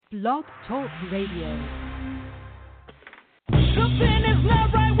Blog Talk Radio. Something is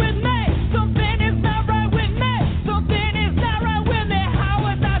not right with me. Something is not right with me. Something is not right with me. How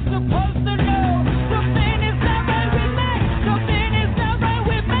was I supposed to know? Something is not right with me. Something is not right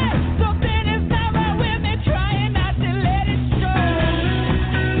with me. Something is not right with me. Trying not to let it show.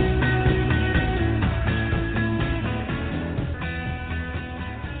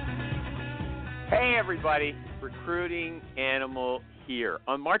 Hey everybody, Recruiting Animal here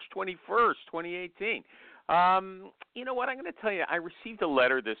on March 21st, 2018. You know what, I'm going to tell you, I received a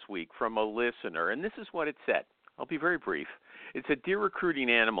letter this week from a listener, and this is what it said. I'll be very brief. It said, Dear Recruiting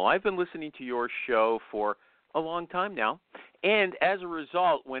Animal, I've been listening to your show for a long time now, and as a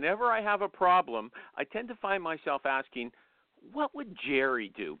result, whenever I have a problem, I tend to find myself asking, what would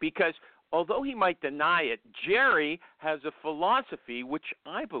Jerry do? Because although he might deny it, Jerry has a philosophy which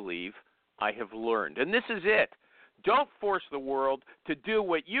I believe I have learned, and this is it. Don't force the world to do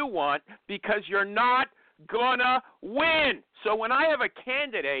what you want because you're not gonna win. So when I have a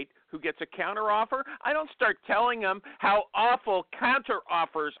candidate who gets a counteroffer, I don't start telling them how awful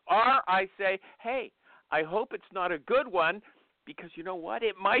counteroffers are. I say, hey, I hope it's not a good one because you know what?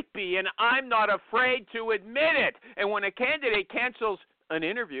 It might be, and I'm not afraid to admit it. And when a candidate cancels an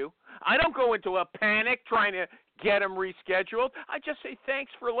interview, I don't go into a panic trying to get him rescheduled. I just say,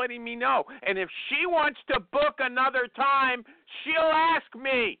 thanks for letting me know. And if she wants to book another time, she'll ask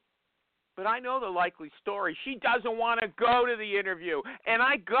me. But I know the likely story. She doesn't want to go to the interview. And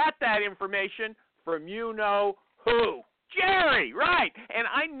I got that information from you-know-who. Jerry, right. And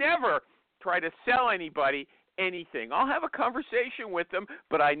I never try to sell anybody anything. I'll have a conversation with them,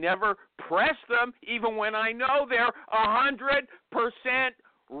 but I never press them even when I know they're 100%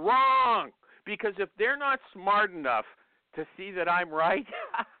 wrong. Because if they're not smart enough to see that I'm right,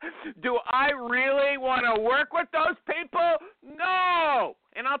 do I really want to work with those people? No!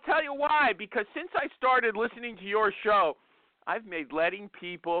 And I'll tell you why. Because since I started listening to your show, I've made letting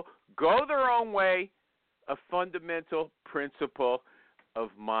people go their own way a fundamental principle of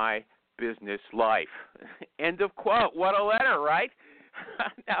my business life. End of quote. What a letter, right?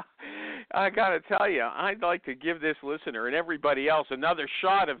 Now, I got to tell you, I'd like to give this listener and everybody else another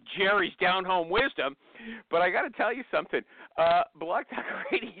shot of Jerry's down-home wisdom, but I got to tell you something. Blog Talk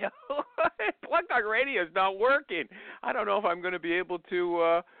Radio, Blog Talk Radio is not working. I don't know if I'm going to be able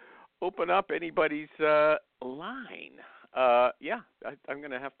to open up anybody's line. I'm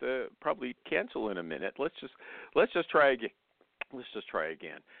going to have to probably cancel in a minute. Let's just try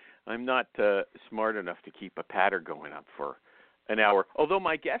again. I'm not smart enough to keep a patter going up for an hour. Although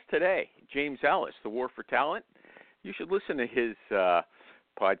my guest today, James Ellis, The War for Talent, you should listen to his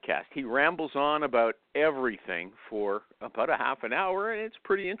podcast. He rambles on about everything for about a half an hour, and it's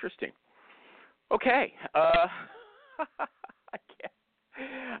pretty interesting. Okay. I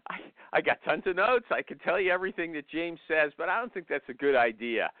got tons of notes. I could tell you everything that James says, but I don't think that's a good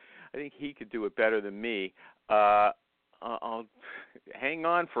idea. I think he could do it better than me. I'll hang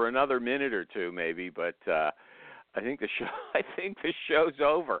on for another minute or two maybe, but I think the show's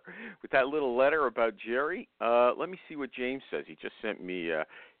over with that little letter about Jerry. Let me see what James says. He just sent me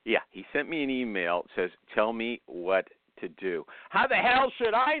he sent me an email. It says, tell me what to do. How the hell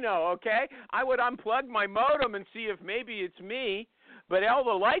should I know, okay? I would unplug my modem and see if maybe it's me, but all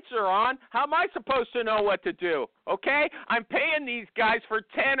the lights are on. How am I supposed to know what to do, okay? I'm paying these guys for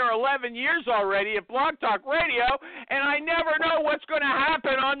 10 or 11 years already at Blog Talk Radio, and I never know what's going to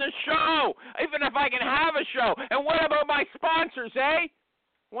happen on the show, even if I can have a show. And what about my sponsors, eh?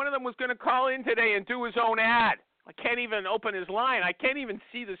 One of them was going to call in today and do his own ad. I can't even open his line. I can't even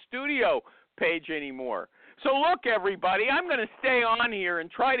see the studio page anymore. So look, everybody, I'm going to stay on here and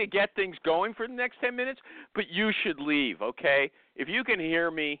try to get things going for the next 10 minutes, but you should leave, okay? If you can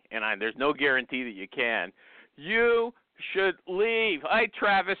hear me, and there's no guarantee that you can, you should leave.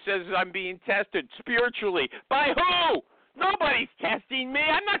 Travis says I'm being tested spiritually. By who? Nobody's testing me.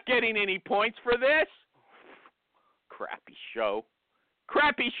 I'm not getting any points for this. Crappy show.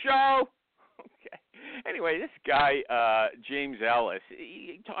 Okay. Anyway, this guy, James Ellis,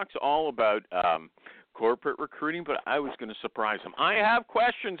 he talks all about corporate recruiting, but I was going to surprise him. I have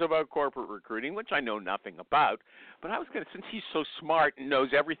questions about corporate recruiting, which I know nothing about, but I was going to, since he's so smart and knows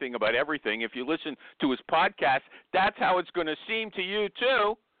everything about everything, if you listen to his podcast, that's how it's going to seem to you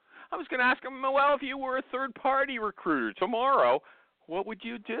too. I was going to ask him, well, if you were a third-party recruiter tomorrow, what would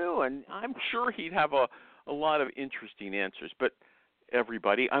you do? And I'm sure he'd have a lot of interesting answers, but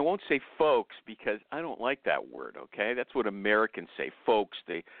everybody, I won't say folks because I don't like that word, okay? That's what Americans say, folks.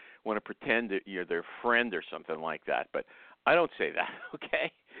 They want to pretend that you're their friend or something like that, but I don't say that,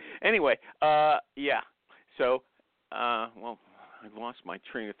 okay? Anyway, So, well, I lost my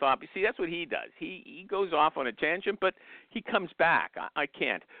train of thought. But see, that's what he does. He goes off on a tangent, but he comes back. I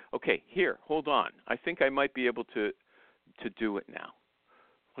can't. Okay, here, hold on. I think I might be able to do it now.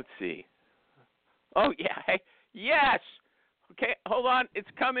 Let's see. Oh, yeah. Hey, yes. Okay, hold on. It's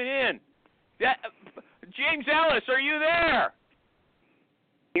coming in. James Ellis, are you there?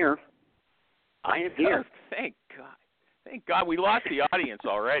 Here. I am here. Oh, thank God. Thank God we lost the audience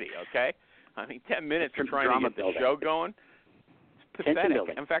already, okay? I mean, 10 minutes of trying to get the show going. It's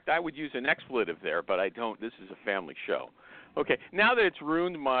pathetic. In fact, I would use an expletive there, but I don't. This is a family show. Okay, now that it's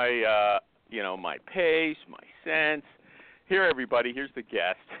ruined my, my pace, my sense, here, everybody, here's the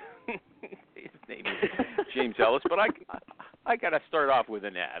guest. His name is James Ellis, but I got to start off with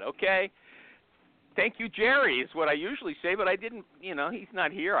an ad, okay? Thank you, Jerry, is what I usually say, but I didn't, he's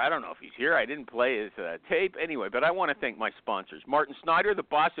not here. I don't know if he's here. I didn't play his tape. Anyway, but I want to thank my sponsors. Martin Snyder, the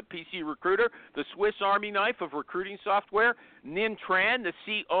boss at PC Recruiter, the Swiss Army knife of recruiting software, Nin Tran, the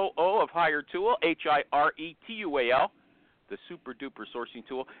COO of HireTool, HireTual, the super-duper sourcing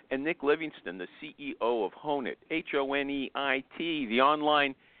tool, and Nick Livingston, the CEO of Honeit, Honeit, the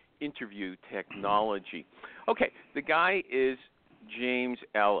online interview technology. Okay, the guy is James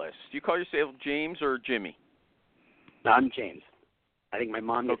Ellis. Do you call yourself James or Jimmy? No, I'm James. I think my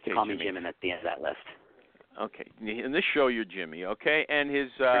mom used to call Jimmy. me Jim, and that's the end of that list. Okay. In this show, you're Jimmy. Okay, and his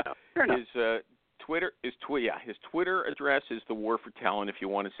Twitter address is the War for Talent. If you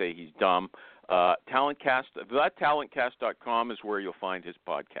want to say he's dumb, Talentcast, thetalentcast.com is where you'll find his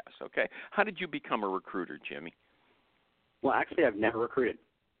podcast. Okay. How did you become a recruiter, Jimmy? Well, actually, I've never recruited.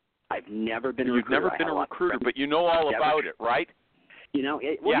 I've never been a recruiter. You've never been a recruiter, but you know all about it, right?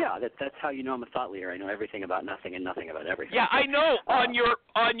 That's how you know I'm a thought leader. I know everything about nothing and nothing about everything. Yeah, I know. On your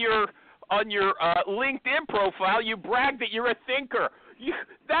LinkedIn profile, you brag that you're a thinker.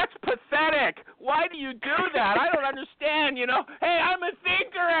 That's pathetic. Why do you do that? I don't understand. Hey, I'm a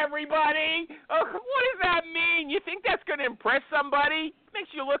thinker, everybody. What does that mean? You think that's going to impress somebody? Makes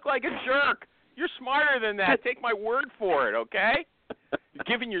you look like a jerk. You're smarter than that. Take my word for it, okay? You're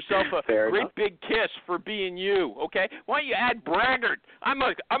giving yourself a great big kiss for being you, okay? Why don't you add braggart? I'm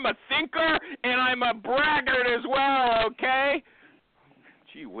a thinker and I'm a braggart as well, okay?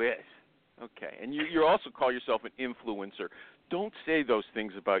 Gee whiz. Okay, and you also call yourself an influencer. Don't say those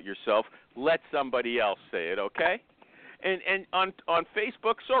things about yourself. Let somebody else say it, okay? And on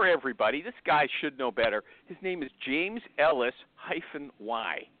Facebook, sorry everybody, this guy should know better. His name is James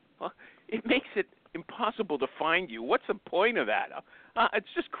Ellis-Y. Well, it makes it impossible to find you. What's the point of that? It's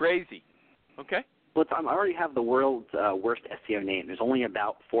just crazy. Okay? Well, I already have the world's worst SEO name. There's only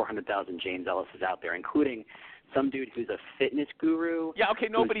about 400,000 James Ellises out there, including some dude who's a fitness guru. Yeah, okay,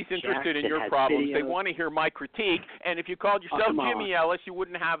 nobody's interested in your problems. Videos. They want to hear my critique, and if you called yourself Jimmy Ellis, you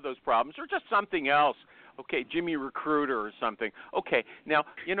wouldn't have those problems, or just something else. Okay, Jimmy Recruiter or something. Okay, now,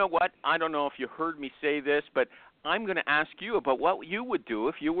 you know what? I don't know if you heard me say this, but I'm going to ask you about what you would do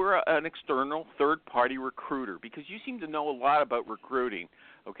if you were an external third-party recruiter, because you seem to know a lot about recruiting,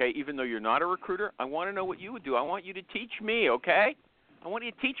 okay? Even though you're not a recruiter, I want to know what you would do. I want you to teach me, okay? I want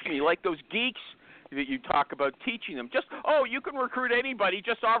you to teach me like those geeks that you talk about teaching them. You can recruit anybody.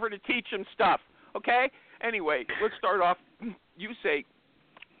 Just offer to teach them stuff, okay? Anyway, let's start off. You say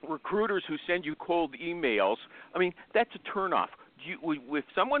recruiters who send you cold emails. I mean, that's a turnoff. If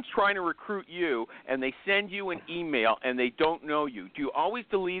someone's trying to recruit you and they send you an email and they don't know you, do you always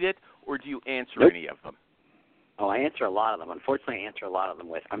delete it or do you answer any of them? Oh, I answer a lot of them. Unfortunately, I answer a lot of them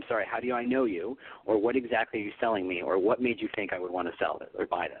with, I'm sorry, how do I know you? Or what exactly are you selling me? Or what made you think I would want to sell this or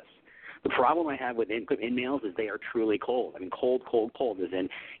buy this? The problem I have with in-mails is they are truly cold. I mean, cold is in,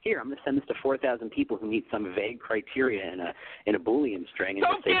 here, I'm going to send this to 4,000 people who meet some vague criteria in a Boolean string. And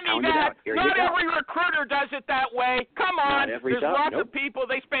don't give me that. Not every recruiter does it that way. Come on. There's lots of people,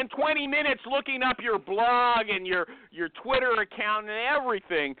 they spend 20 minutes looking up your blog and your Twitter account and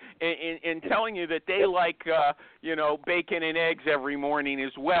everything and telling you that they like, bacon and eggs every morning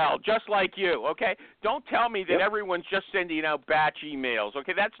as well, just like you, okay? Don't tell me that everyone's just sending out batch emails,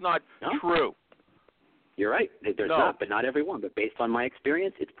 okay? That's not true. You're right. There's not, but not everyone. But based on my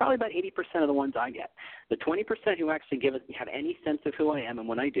experience, it's probably about 80% of the ones I get. The 20% who actually have any sense of who I am and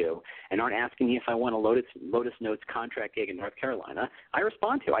what I do and aren't asking me if I want a Lotus Notes contract gig in North Carolina, I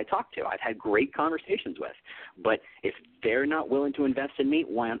respond to, I talk to. I've had great conversations with. But if they're not willing to invest in me,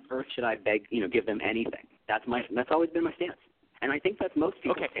 why on earth should I give them anything? That's always been my stance. And I think that's most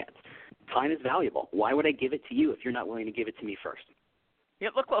people's stance. Time is valuable. Why would I give it to you if you're not willing to give it to me first? Yeah,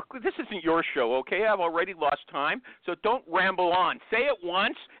 look, this isn't your show, okay? I've already lost time, so don't ramble on. Say it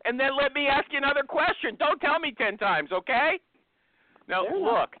once, and then let me ask you another question. Don't tell me 10 times, okay? Now,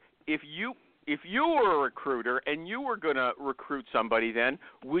 look, if if you were a recruiter and you were going to recruit somebody, then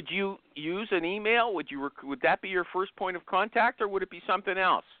would you use an email? Would that be your first point of contact, or would it be something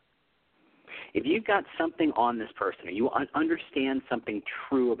else? If you've got something on this person, or you understand something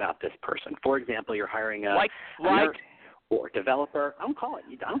true about this person, for example, you're hiring a nurse or developer, I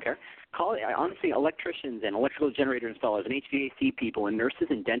don't care. Call it, honestly, electricians and electrical generator installers and HVAC people and nurses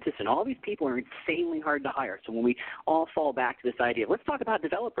and dentists and all these people are insanely hard to hire. So when we all fall back to this idea, let's talk about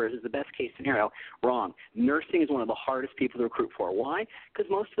developers as the best case scenario, wrong. Nursing is one of the hardest people to recruit for. Why? Because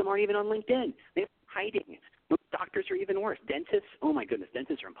most of them aren't even on LinkedIn. They're hiding. Doctors are even worse. Dentists, oh my goodness,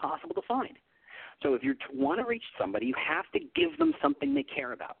 dentists are impossible to find. So if you want to reach somebody, you have to give them something they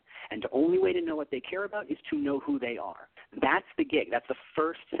care about. And the only way to know what they care about is to know who they are. That's the gig. That's the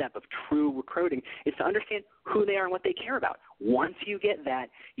first step of true recruiting, is to understand who they are and what they care about. Once you get that,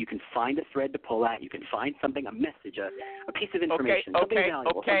 you can find a thread to pull at. You can find something, a message, a piece of information, something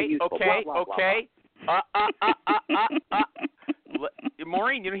valuable, something useful, blah, blah, blah.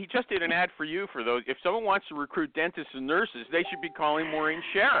 Maureen, he just did an ad for you for those. If someone wants to recruit dentists and nurses, they should be calling Maureen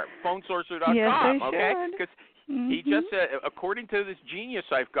Sheriff, phonesourcer.com, yes, okay? Because he just said, according to this genius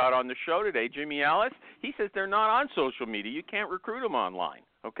I've got on the show today, Jimmy Ellis, he says they're not on social media. You can't recruit them online,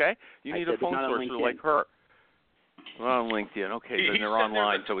 okay? You need a phone sourcer like her. Well, on LinkedIn, okay, then they're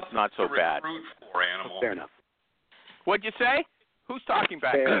online, so it's not so bad. Fair enough. What'd you say? Who's talking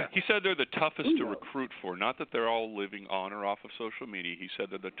back there? He said they're the toughest to recruit for. Not that they're all living on or off of social media. He said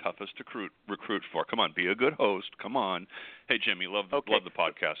they're the toughest to recruit for. Come on, be a good host. Come on. Hey, Jimmy, love the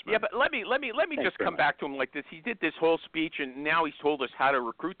podcast, man. Yeah, but let me just come back to him like this. He did this whole speech, and now he's told us how to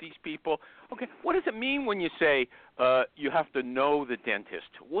recruit these people. Okay, what does it mean when you say you have to know the dentist?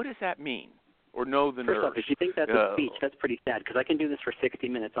 What does that mean? Or know the nurse? First off, if you think that's a speech, that's pretty sad, because I can do this for 60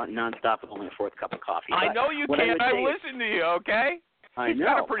 minutes nonstop with only a fourth cup of coffee. I know you can. I listen to you, okay? He's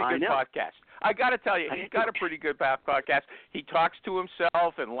got a pretty good podcast. I got to tell you, he's got a pretty good podcast. He talks to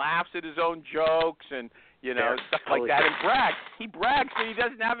himself and laughs at his own jokes and, stuff like that, and brags. He brags that he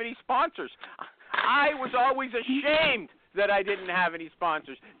doesn't have any sponsors. I was always ashamed that I didn't have any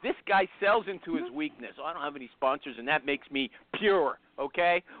sponsors. This guy sells into his weakness. I don't have any sponsors, and that makes me pure,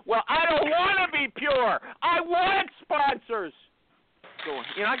 okay? Well, I don't want to be pure. I want sponsors. So,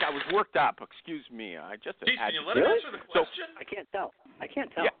 I was worked up. Excuse me. Can you let him answer the question? So, I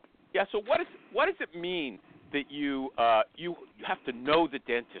can't tell. Yeah. So what does it mean that you have to know the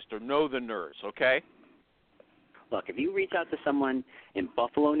dentist or know the nurse? Okay. Look, if you reach out to someone in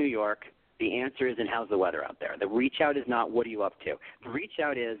Buffalo, New York, the answer isn't how's the weather out there. The reach out is not what are you up to. The reach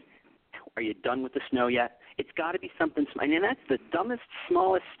out is, are you done with the snow yet? It's got to be something. And that's the dumbest,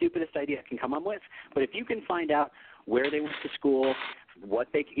 smallest, stupidest idea I can come up with. But if you can find out where they went to school, what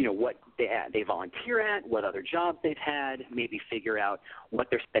they volunteer at, what other jobs they've had, maybe figure out what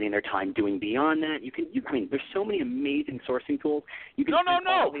they're spending their time doing beyond that. There's so many amazing sourcing tools.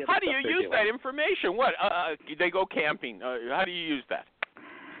 No. How do you use that information? What? They go camping. How do you use that?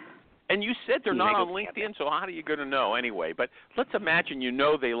 And you said they're not on LinkedIn, so how are you going to know anyway? But let's imagine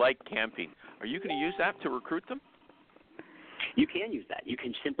they like camping. Are you going to use that to recruit them? You can use that. You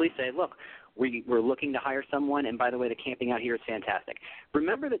can simply say, look, we're looking to hire someone, and by the way, the camping out here is fantastic.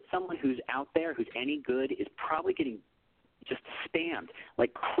 Remember that someone who's out there who's any good is probably getting just spammed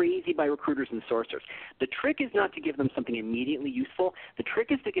like crazy by recruiters and sourcers. The trick is not to give them something immediately useful. The trick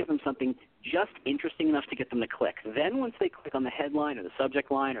is to give them something just interesting enough to get them to click. Then once they click on the headline or the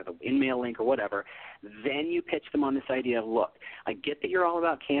subject line or the in-mail link or whatever, then you pitch them on this idea of, look, I get that you're all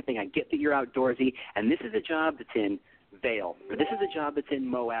about camping. I get that you're outdoorsy, and this is a job that's in Vail, or this is a job that's in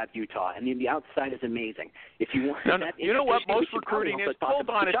Moab, Utah, and the outside is amazing. If you want you know what most recruiting is? Hold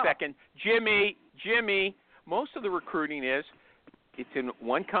on a second. Jimmy, most of the recruiting is it's in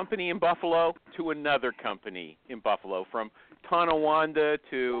one company in Buffalo to another company in Buffalo, from Tonawanda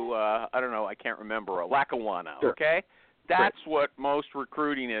to, I can't remember, Lackawanna, okay? That's what most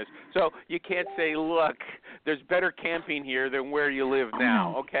recruiting is. So you can't say, look, there's better camping here than where you live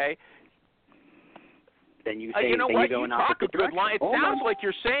now, okay? Then you say, you know what? You in talk a good line. It sounds on. like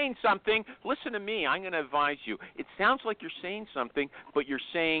you're saying something. Listen to me. I'm going to advise you. It sounds like you're saying something, but you're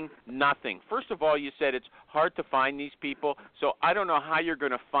saying nothing. First of all, you said it's hard to find these people, so I don't know how you're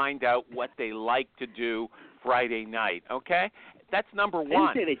going to find out what they like to do Friday night, okay? That's number one.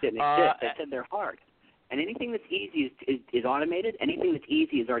 I didn't say they didn't exist. I said they're hard. And anything that's easy is automated. Anything that's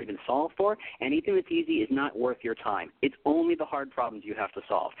easy has already been solved for. Anything that's easy is not worth your time. It's only the hard problems you have to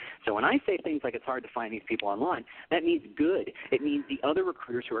solve. So when I say things like it's hard to find these people online, that means good. It means the other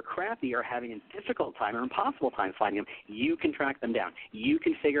recruiters who are crappy are having a difficult time or impossible time finding them. You can track them down. You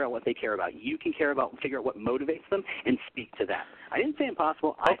can figure out what they care about. You can figure out what motivates them and speak to that. I didn't say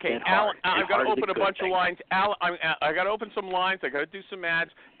impossible. I said hard. Alan, I've got to open a bunch of lines. Alan, I got to open some lines. I got to do some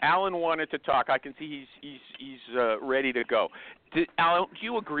ads. Alan wanted to talk. I can see he's ready to go. Alan, do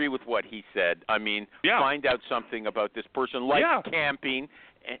you agree with what he said? I mean, find out something about this person, like camping.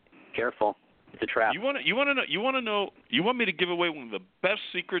 Careful. It's a trap. You want to know? You want me to give away one of the best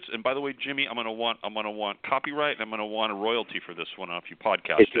secrets? And by the way, Jimmy, I'm going to want copyright, and I'm going to want a royalty for this one off you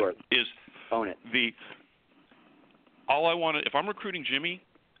podcast. It's yours. Own it. All I want to, if I'm recruiting Jimmy,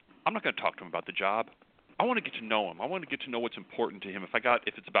 I'm not going to talk to him about the job. I want to get to know him. I want to get to know what's important to him. If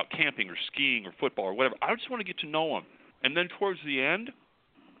it's about camping or skiing or football or whatever, I just want to get to know him. And then towards the end,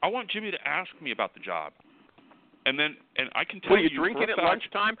 I want Jimmy to ask me about the job. And I can tell you. Are you drinking at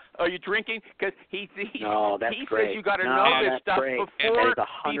lunchtime? Are you drinking? Because he says you got to know this stuff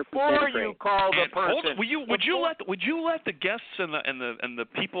before you call the person. Would you let the guests and the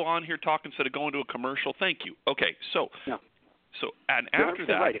people on here talk instead of going to a commercial? Thank you. Okay, so. No. So and after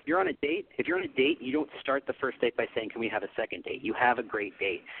that, right. If you're on a date, you don't start the first date by saying, "Can we have a second date?" You have a great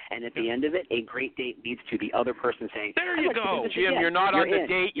date, and at the end of it, a great date leads to the other person saying, "There you go, Jim. You're not on the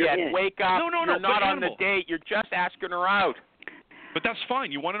date yet. Wake up. No. You're not on the date. You're just asking her out." But that's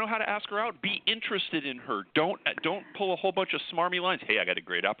fine. You want to know how to ask her out? Be interested in her. Don't pull a whole bunch of smarmy lines. Hey, I got a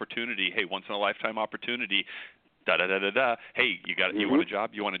great opportunity. Hey, once in a lifetime opportunity. Da da da da da. Hey, you want a job?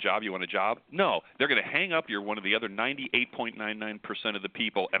 You want a job? You want a job? No, they're going to hang up. You're one of the other 98.99% of the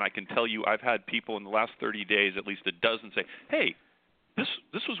people, and I can tell you, I've had people in the last 30 days, at least a dozen, say, "Hey, this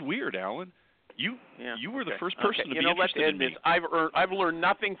was weird, Alan. You were the first person to be interested in me." I've learned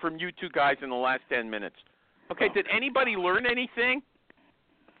nothing from you two guys in the last 10 minutes. Okay, did anybody learn anything?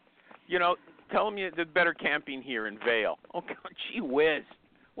 Tell them you did better camping here in Vail. Oh, God, gee whiz.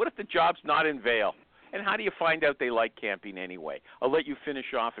 What if the job's not in Vail? And how do you find out they like camping anyway? I'll let you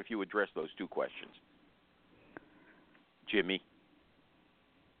finish off if you address those two questions. Jimmy.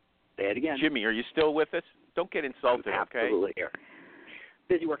 Say it again. Jimmy, are you still with us? Don't get insulted, I'm absolutely here.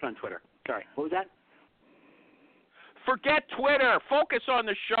 Busy working on Twitter. Sorry. What was that? Forget Twitter. Focus on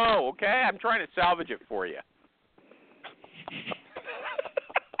the show, okay? I'm trying to salvage it for you.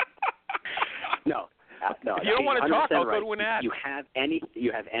 No. If you don't want to talk, I'll go to an ad. You have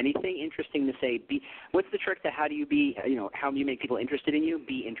anything interesting to say? What's the trick to how do you make people interested in you?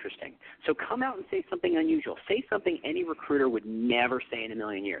 Be interesting. So come out and say something unusual. Say something any recruiter would never say in a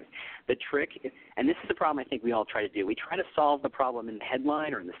million years. The trick, and this is the problem I think we all try to do. We try to solve the problem in the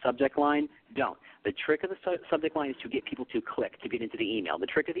headline or in the subject line. Don't. The trick of the subject line is to get people to click to get into the email. The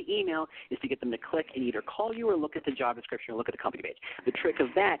trick of the email is to get them to click and either call you or look at the job description or look at the company page. The trick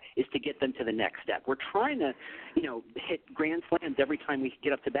of that is to get them to the next step. We're trying to, hit grand slams every time we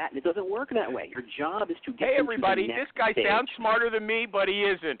get up to bat, and it doesn't work that way. Your job is to get them everybody, to the next this guy stage. Sounds smarter than me, but he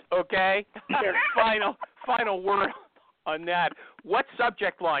isn't, okay? Final word on that. What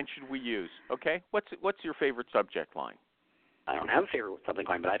subject line should we use, okay? What's your favorite subject line? I don't have a favorite subject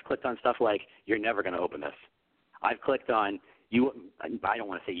line, but I've clicked on stuff like, "You're never going to open this." I've clicked on, I don't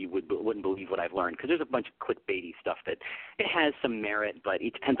want to say you wouldn't believe what I've learned, because there's a bunch of clickbaity stuff that it has some merit, but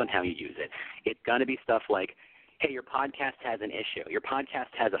it depends on how you use it. It's going to be stuff like, "Hey, your podcast has an issue. Your podcast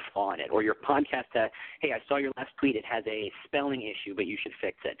has a flaw in it." Or your podcast has, "Hey, I saw your last tweet. It has a spelling issue, but you should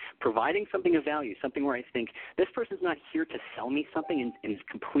fix it." Providing something of value, something where I think this person's not here to sell me something and is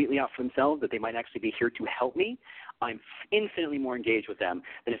completely out for themselves, that they might actually be here to help me. I'm infinitely more engaged with them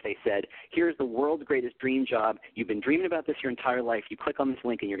than if they said, "Here's the world's greatest dream job. You've been dreaming about this your entire life. You click on this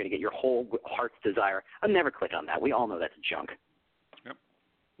link and you're going to get your whole heart's desire." I'll never click on that. We all know that's junk.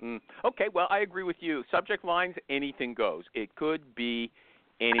 Okay, well, I agree with you. Subject lines, anything goes. It could be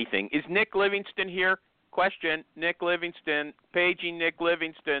anything. Is Nick Livingston here? Question, Nick Livingston, paging Nick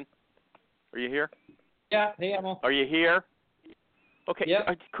Livingston. Are you here? Yeah, hey, Emil. Are you here? Okay,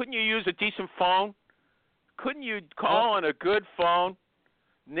 yep. Couldn't you use a decent phone? Couldn't you call on a good phone?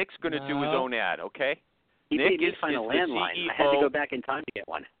 Nick's going to do his own ad, okay? Nick is find a landline. CEO. I had to go back in time to get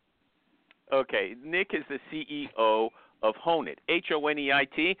one. Okay, Nick is the CEO of Honeit,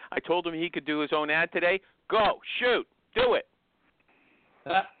 Honeit. I told him he could do his own ad today. Go, shoot, do it.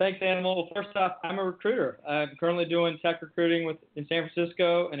 Thanks, Animal. First off, I'm a recruiter. I'm currently doing tech recruiting in San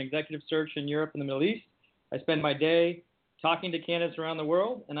Francisco and executive search in Europe and the Middle East. I spend my day talking to candidates around the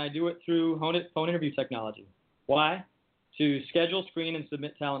world, and I do it through Honeit phone interview technology. Why? To schedule, screen, and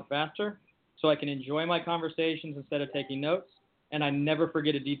submit talent faster, so I can enjoy my conversations instead of taking notes, and I never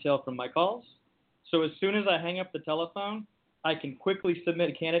forget a detail from my calls. So as soon as I hang up the telephone, I can quickly submit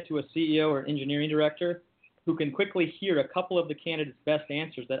a candidate to a CEO or engineering director who can quickly hear a couple of the candidate's best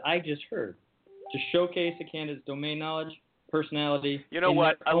answers that I just heard to showcase a candidate's domain knowledge, personality. You know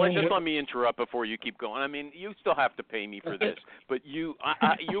what? Let me interrupt before you keep going. I mean, you still have to pay me for this, but you're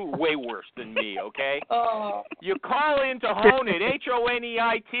way worse than me, okay? You call in to Honeit,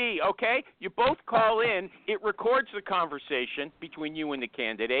 Honeit, okay? You both call in. It records the conversation between you and the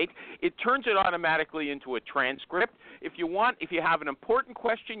candidate. It turns it automatically into a transcript. If you have an important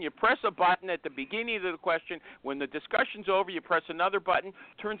question, you press a button at the beginning of the question. When the discussion's over, you press another button.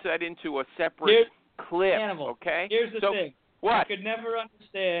 Turns that into a separate clip. Okay. Here's the thing. What? I could never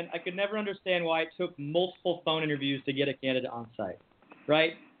understand why it took multiple phone interviews to get a candidate on site,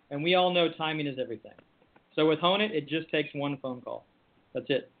 right? And we all know timing is everything. So with Honeit, it just takes one phone call. That's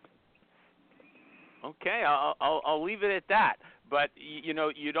it. Okay, I'll leave it at that. But you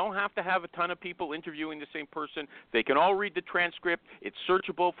don't have to have a ton of people interviewing the same person. They can all read the transcript. It's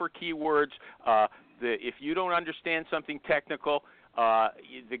searchable for keywords. If you don't understand something technical,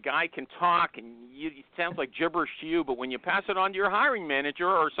 the guy can talk, and it sounds like gibberish to you, but when you pass it on to your hiring manager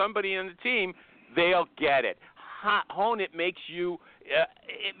or somebody on the team, they'll get it. Honeit makes you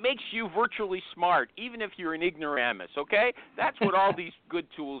virtually smart, even if you're an ignoramus, okay? That's what all these good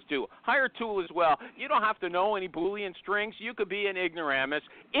tools do. Hire tool as well. You don't have to know any Boolean strings. You could be an ignoramus.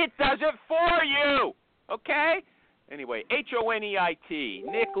 It does it for you, okay? Anyway, Honeit,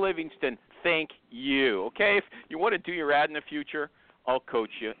 Nick Livingston, thank you, okay? If you want to do your ad in the future, I'll coach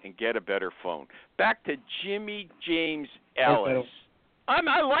you and get a better phone. Back to Jimmy James Ellis.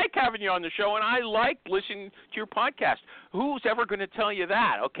 I like having you on the show, and I like listening to your podcast. Who's ever going to tell you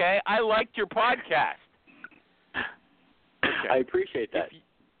that, okay? I liked your podcast. Okay. I appreciate that.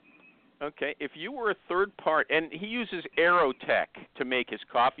 If you were a third party, and he uses Aerotech to make his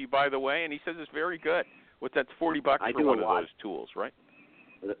coffee, by the way, and he says it's very good. That's $40 for one of those tools, right?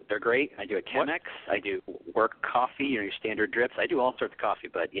 They're great. I do a Chemex. I do work coffee, your standard drips. I do all sorts of coffee,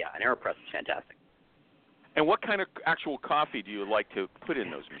 but yeah, an AeroPress is fantastic. And what kind of actual coffee do you like to put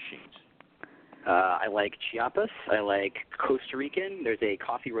in those machines? I like Chiapas. I like Costa Rican. There's a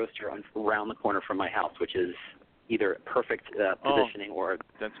coffee roaster around the corner from my house, which is either perfect positioning or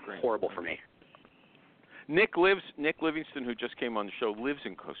that's great. Horrible for me. Nick Livingston, who just came on the show, lives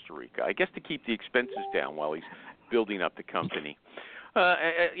in Costa Rica. I guess to keep the expenses down while he's building up the company.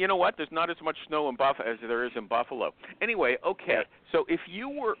 You know what? There's not as much snow in Buffalo as there is in Buffalo. Anyway, okay. Yeah. So if you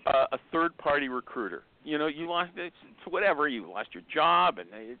were a third-party recruiter, you lost you lost your job, and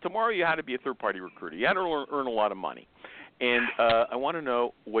tomorrow you had to be a third-party recruiter. You had to earn a lot of money, and I want to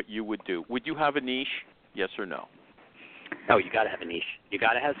know what you would do. Would you have a niche? Yes or no? No, you got to have a niche. You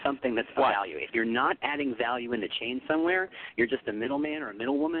got to have something that's of value. If you're not adding value in the chain somewhere, you're just a middleman or a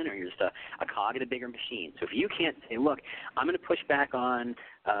middlewoman, or you're just a cog in a bigger machine. So if you can't say, look, I'm going to push back on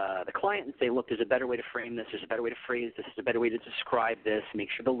the client and say, look, there's a better way to frame this, there's a better way to phrase this, there's a better way to describe this, make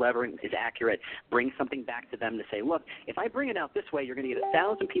sure the lettering is accurate, bring something back to them to say, look, if I bring it out this way, you're going to get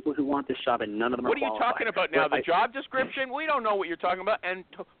 1,000 people who want this job and none of them are qualified. What are you talking about now? The job description? We don't know what you're talking about. And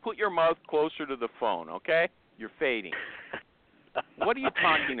put your mouth closer to the phone, okay? You're fading. What are you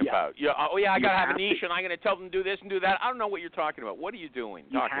talking about? I got to have a niche, and I'm going to tell them to do this and do that. I don't know what you're talking about. What are you doing?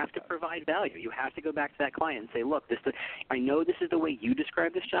 You have to provide value. You have to go back to that client and say, look, I know this is the way you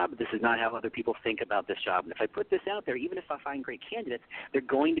describe this job, but this is not how other people think about this job. And if I put this out there, even if I find great candidates, they're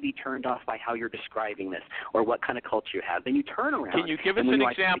going to be turned off by how you're describing this or what kind of culture you have. Then you turn around. Can you give us an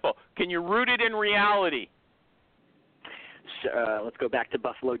example? Can you root it in reality? Let's go back to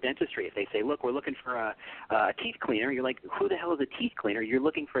Buffalo Dentistry. If they say, look, we're looking for a teeth cleaner, you're like, who the hell is a teeth cleaner? You're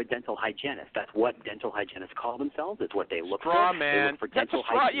looking for a dental hygienist. That's what dental hygienists call themselves. It's what they look for. Man. They look for dental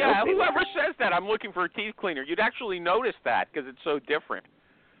hygienists. Yeah, whoever says that, I'm looking for a teeth cleaner, you'd actually notice that because it's so different.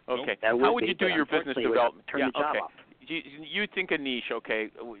 Okay. How would you do your business development? Turn the job off. You think a niche, okay.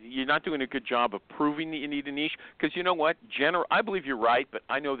 You're not doing a good job of proving that you need a niche because you know what? I believe you're right, but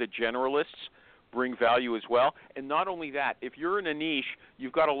I know that generalists bring value as well. And not only that, if you're in a niche,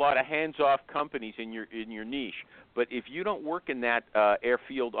 you've got a lot of hands-off companies in your niche. But if you don't work in that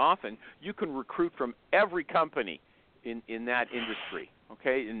airfield often, you can recruit from every company in that industry,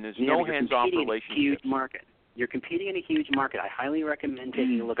 okay? And there's no hands-off relationships. Huge market. You're competing in a huge market. I highly recommend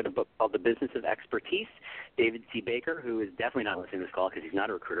taking a look at a book called The Business of Expertise. David C. Baker, who is definitely not listening to this call because he's not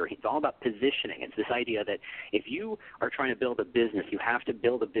a recruiter, he's all about positioning. It's this idea that if you are trying to build a business, you have to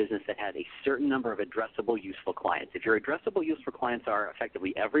build a business that has a certain number of addressable, useful clients. If your addressable, useful clients are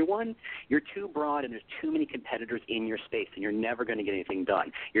effectively everyone, you're too broad and there's too many competitors in your space, and you're never going to get anything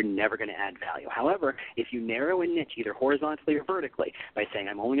done. You're never going to add value. However, if you narrow a niche either horizontally or vertically by saying,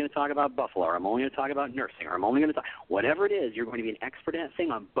 I'm only going to talk about Buffalo, or I'm only going to talk about nursing, or I'm only going to talk, whatever it is, you're going to be an expert at that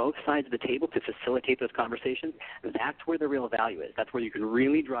thing on both sides of the table to facilitate those conversations. That's where the real value is. That's where you can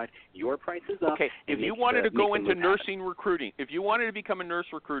really drive your prices up. Okay, if you wanted to go into nursing recruiting, if you wanted to become a nurse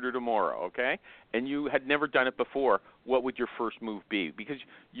recruiter tomorrow, okay, and you had never done it before, what would your first move be? Because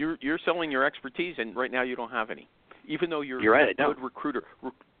you're selling your expertise, and right now you don't have any, even though you're a good recruiter.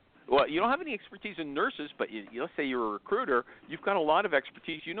 Well, you don't have any expertise in nurses, but let's say you're a recruiter, you've got a lot of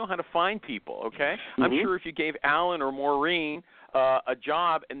expertise. You know how to find people, okay? Mm-hmm. I'm sure if you gave Alan or Maureen a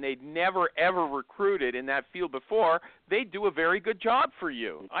job and they'd never, ever recruited in that field before, they'd do a very good job for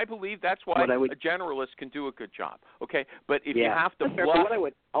you. I believe that's why a generalist can do a good job, okay? But if you have to bluff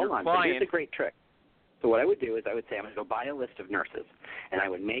your client... Here's a great trick. So what I would do is I would say I'm going to go buy a list of nurses, and I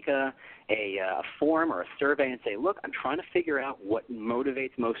would make a form or a survey and say, look, I'm trying to figure out what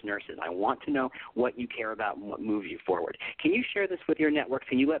motivates most nurses. I want to know what you care about and what moves you forward. Can you share this with your network?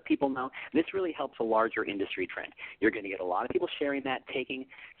 Can you let people know? This really helps a larger industry trend. You're going to get a lot of people sharing that, getting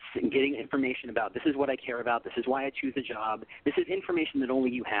information about this is what I care about, this is why I choose a job. This is information that only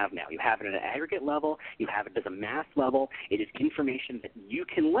you have now. You have it at an aggregate level. You have it as a mass level. It is information that you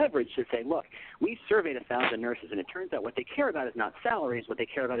can leverage to say, look, we surveyed 1,000 nurses, and it turns out what they care about is not salaries. What they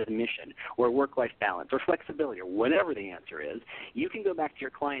care about is mission or work-life balance or flexibility or whatever the answer is. You can go back to your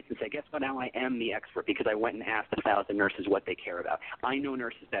clients and say, guess what, now I am the expert because I went and asked 1,000 nurses what they care about. I know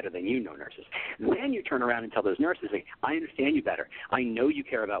nurses better than you know nurses. Then you turn around and tell those nurses, I understand you better. I know you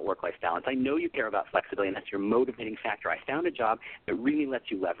care about work-life balance. I know you care about flexibility, and that's your motivating factor. I found a job that really lets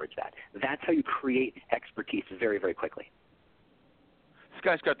you leverage that. That's how you create expertise very, very quickly. This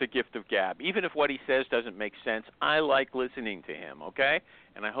guy's got the gift of gab. Even if what he says doesn't make sense, I like listening to him, okay?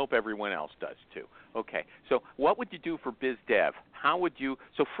 And I hope everyone else does too. Okay, so what would you do for biz dev? How would you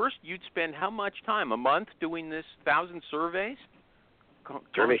 – so first you'd spend how much time, a month doing this 1,000 surveys?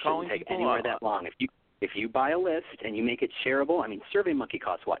 Survey shouldn't take anywhere that long. If you buy a list and you make it shareable, I mean, SurveyMonkey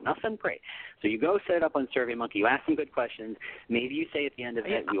costs what? Nothing? Great. So you go set it up on SurveyMonkey. You ask some good questions. Maybe you say at the end of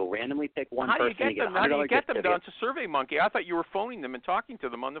it, you'll randomly pick one person. How do you get them onto SurveyMonkey? I thought you were phoning them and talking to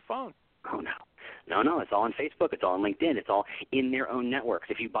them on the phone. Oh, no. No, it's all on Facebook. It's all on LinkedIn. It's all in their own networks.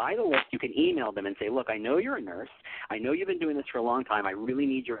 If you buy the list, you can email them and say, look, I know you're a nurse. I know you've been doing this for a long time. I really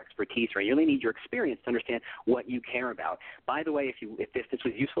need your expertise or I really need your experience to understand what you care about. By the way, if this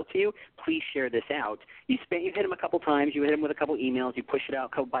was useful to you, please share this out. You hit them a couple times. You hit them with a couple emails. You push it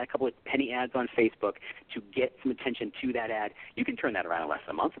out, buy a couple of penny ads on Facebook to get some attention to that ad. You can turn that around in less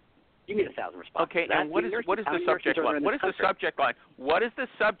than a month. You get 1,000 responses. Okay, and what is the subject line? What is the subject line? What does the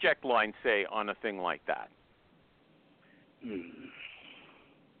subject line say on a thing like that?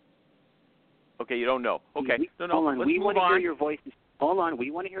 Okay, you don't know. Okay, Hold on. We want to hear your voices. Hold on.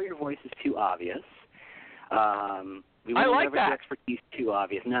 We want to hear your voices too obvious. We want to leverage your expertise too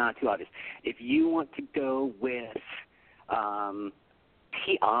obvious. No, too obvious. If you want to go with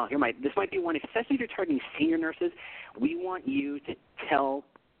this might be one, especially if you're targeting senior nurses, we want you to tell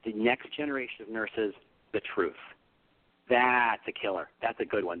the next generation of nurses the truth. That's a killer. That's a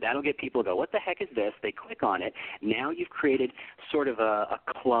good one. That'll get people to go, what the heck is this? They click on it. Now you've created sort of a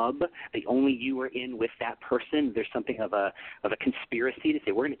club that only you are in with that person. There's something of a conspiracy to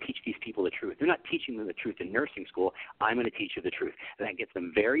say, we're going to teach these people the truth. They're not teaching them the truth in nursing school. I'm going to teach you the truth. And that gets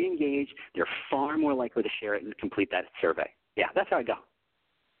them very engaged. They're far more likely to share it and complete that survey. Yeah, that's how I go.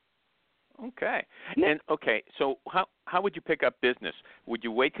 Okay. So how would you pick up business? Would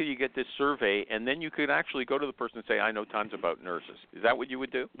you wait till you get this survey, and then you could actually go to the person and say, I know tons about nurses? Is that what you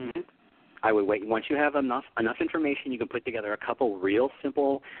would do? Mm-hmm. I would wait. Once you have enough information, you can put together a couple real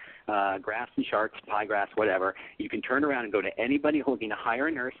simple graphs and charts, pie graphs, whatever. You can turn around and go to anybody who's looking to hire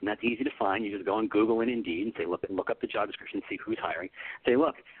a nurse, and that's easy to find. You just go on Google and Indeed and say, look up the job description and see who's hiring. Say,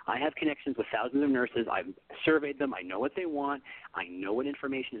 look, I have connections with thousands of nurses. I've surveyed them. I know what they want. I know what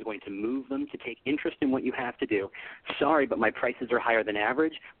information is going to move them to take interest in what you have to do. Sorry, but my prices are higher than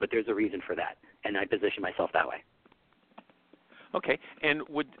average, but there's a reason for that, and I position myself that way. Okay, and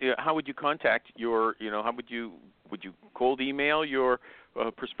how would you contact your, would you cold email your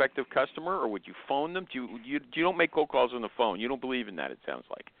prospective customer, or would you phone them? You don't make cold calls on the phone. You don't believe in that, it sounds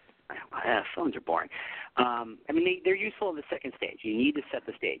like. phones are boring. I mean, they're useful in the second stage. You need to set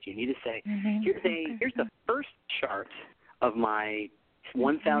the stage. You need to say, here's the first chart of my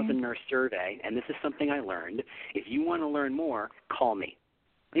 1,000 nurse survey, and this is something I learned. If you want to learn more, call me.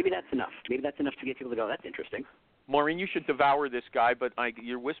 Maybe that's enough. Maybe that's enough to get people to go, that's interesting. Maureen, you should devour this guy, but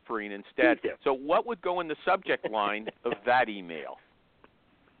you're whispering instead. So what would go in the subject line of that email?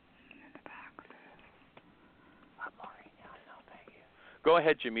 Go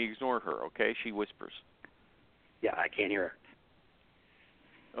ahead, Jimmy. Ignore her, okay? She whispers. Yeah, I can't hear her.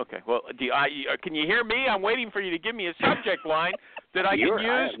 Okay. Well, can you hear me? I'm waiting for you to give me a subject line that I can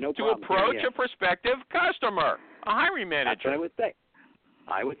use to approach a prospective customer, a hiring manager. That's what I would say.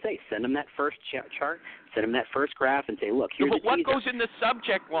 I would say send them that first chart, send them that first graph, and say, look, here's but what goes in the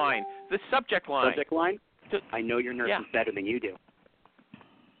subject line? The subject line. Subject line? I know your nurse is better than you do.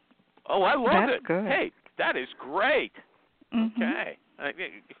 Oh, I love it. Good. Hey, that is great. Okay.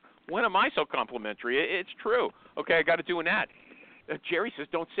 When am I so complimentary? It's true. Okay, I got to do an ad. Jerry says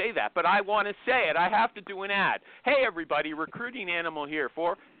don't say that, but I want to say it. I have to do an ad. Hey, everybody, Recruiting Animal here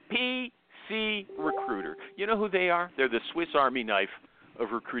for PC Recruiter. You know who they are? They're the Swiss Army knife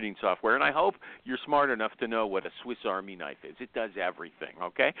of recruiting software, and I hope you're smart enough to know what a Swiss Army knife is. It does everything,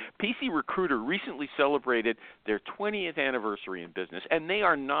 okay? PC Recruiter recently celebrated their 20th anniversary in business, and they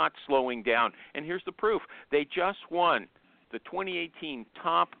are not slowing down. And here's the proof. They just won the 2018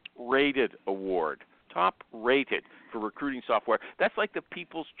 Top Rated Award. Top Rated for recruiting software. That's like the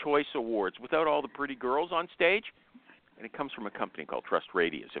People's Choice Awards without all the pretty girls on stage. And it comes from a company called Trust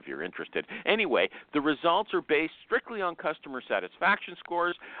Radius, if you're interested. Anyway, the results are based strictly on customer satisfaction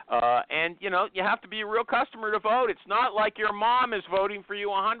scores. And, you know, you have to be a real customer to vote. It's not like your mom is voting for you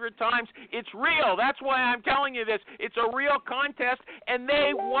 100 times. It's real. That's why I'm telling you this. It's a real contest, and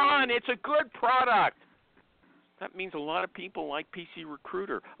they won. It's a good product. That means a lot of people like PC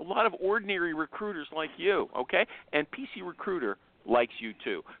Recruiter, a lot of ordinary recruiters like you, okay? And PC Recruiter likes you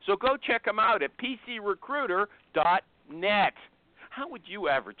too. So go check them out at PCRecruiter.net. How would you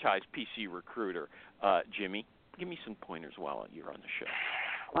advertise PC Recruiter, Jimmy? Give me some pointers while you're on the show.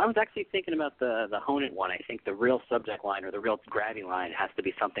 Well, I was actually thinking about the Hone It one. I think the real subject line or the real grabbing line has to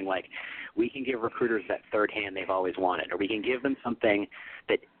be something like, we can give recruiters that third hand they've always wanted, or we can give them something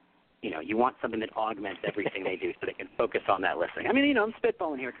that, you know, you want something that augments everything they do so they can focus on that listening. I mean, you know, I'm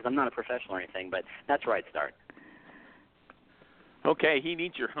spitballing here because I'm not a professional or anything, but that's where I'd start. Okay, he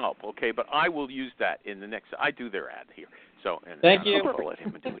needs your help, okay, but I will use that in the next – I do their ad here. So, and Thank you. I don't know if I'll let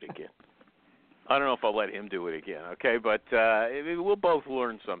him do it again. I don't know if I'll let him do it again, okay, but we'll both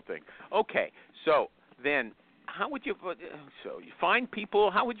learn something. Okay, so then how would you – so you find people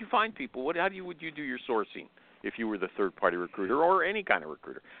 – how would you find people? Would you do your sourcing if you were the third-party recruiter or any kind of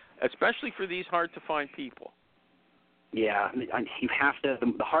recruiter, especially for these hard-to-find people? Yeah, you have to.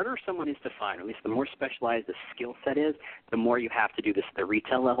 The harder someone is to find, or at least the more specialized the skill set is, the more you have to do this at the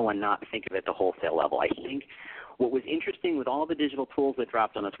retail level and not think of it at the wholesale level. I think what was interesting with all the digital tools that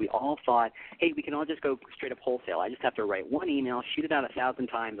dropped on us, we all thought, hey, we can all just go straight up wholesale. I just have to write one email, shoot it out 1,000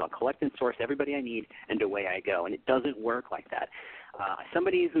 times, I'll collect and source everybody I need, and away I go. And it doesn't work like that.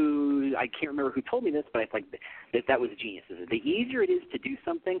 Somebody who, I can't remember who told me this, but I think that was genius. The easier it is to do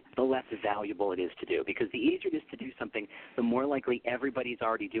something, the less valuable it is to do. Because the easier it is to do something, the more likely everybody's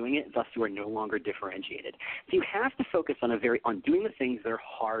already doing it, thus you are no longer differentiated. So you have to focus on doing the things that are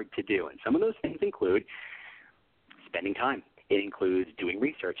hard to do. And some of those things include spending time. It includes doing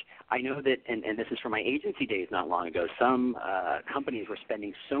research. I know that, and this is from my agency days not long ago, some companies were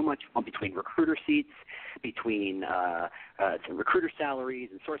spending so much between recruiter seats, between some recruiter salaries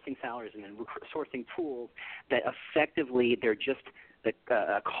and sourcing salaries and then sourcing tools that effectively they're just the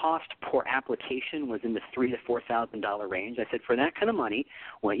cost per application was in the $3,000 to $4,000 range. I said, for that kind of money,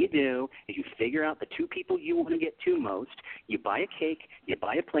 what you do is you figure out the two people you want to get to most, you buy a cake, you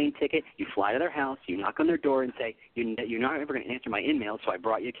buy a plane ticket, you fly to their house, you knock on their door and say, you're not ever going to answer my email, so I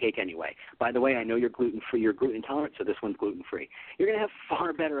brought you a cake anyway. By the way, I know you're gluten-free, you're gluten intolerant, so this one's gluten-free. You're going to have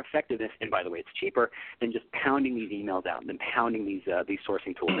far better effectiveness, and by the way, it's cheaper than just pounding these emails out, than pounding these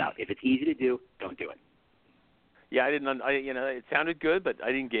sourcing tools out. If it's easy to do, don't do it. Yeah, it sounded good, but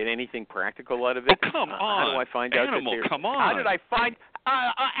I didn't get anything practical out of it. Oh, come on. How do I find out Animal, that come on. How did I find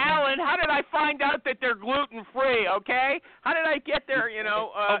Alan, how did I find out that they're gluten-free, okay? How did I get there,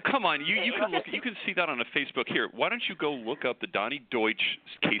 oh, come on. You can look. You can see that on a Facebook here. Why don't you go look up the Donnie Deutsch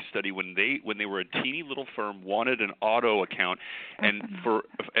case study when they were a teeny little firm, wanted an auto account, and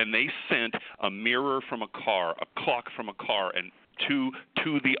they sent a mirror from a car, a clock from a car, and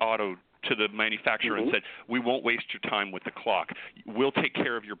to the auto to the manufacturer and said, we won't waste your time with the clock. We'll take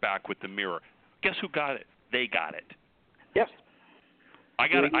care of your back with the mirror. Guess who got it? They got it. Yes.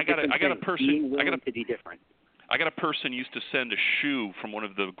 I got a person. Being willing to be different. I got a person used to send a shoe from one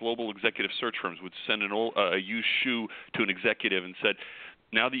of the global executive search firms. Would send a used shoe to an executive and said,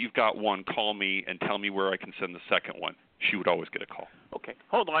 "Now that you've got one, call me and tell me where I can send the second one." She would always get a call. Okay,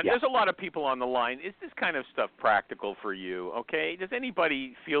 hold on. Yeah. There's a lot of people on the line. Is this kind of stuff practical for you? Okay, does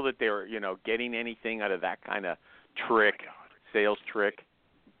anybody feel that they're getting anything out of that kind of trick, sales trick,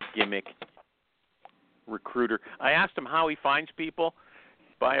 gimmick, recruiter? I asked him how he finds people.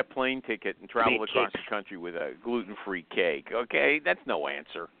 Buy a plane ticket and travel across the country with a gluten-free cake. Okay, that's no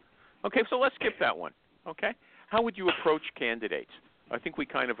answer. Okay, so let's skip that one. Okay, how would you approach candidates? I think we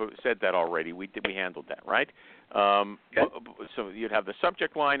kind of said that already. We handled that, right? So you'd have the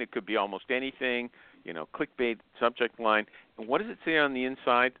subject line. It could be almost anything, clickbait subject line. And what does it say on the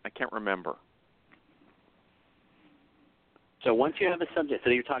inside? I can't remember. So once you have a subject, so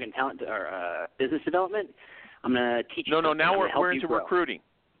you're talking talent or business development, I'm going to teach you. No, now we're into recruiting.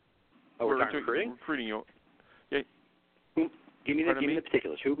 Oh, we're talking recruiting? Recruiting. Yeah. Give me the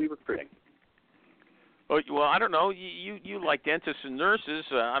particulars. Who are we recruiting? Oh, well, I don't know. You like dentists and nurses.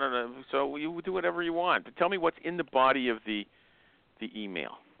 I don't know. So you do whatever you want. But tell me what's in the body of the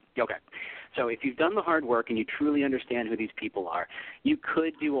email. Okay. So if you've done the hard work and you truly understand who these people are, you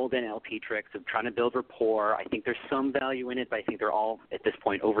could do old NLP tricks of trying to build rapport. I think there's some value in it, but I think they're all, at this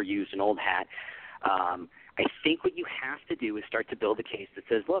point, overused and old hat. I think what you have to do is start to build a case that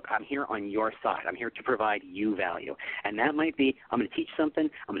says, look, I'm here on your side. I'm here to provide you value. And that might be, I'm going to teach something.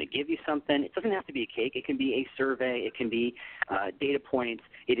 I'm going to give you something. It doesn't have to be a cake. It can be a survey. It can be data points.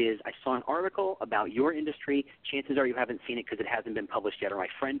 It is, I saw an article about your industry. Chances are you haven't seen it because it hasn't been published yet, or my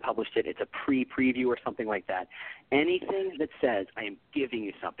friend published it. It's a preview or something like that. Anything that says I am giving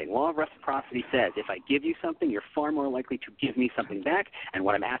you something. Law of reciprocity says if I give you something, you're far more likely to give me something back. And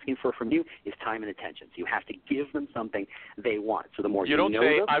what I'm asking for from you is time and attention. So you have to give them something they want. So the more you don't know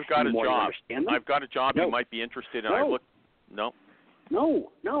say, them, I've got the more you job. understand them. I've got a job. No. You might be interested. And No. I look. No.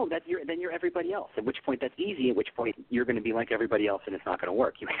 No, then you're everybody else. At which point that's easy. At which point you're going to be like everybody else, and it's not going to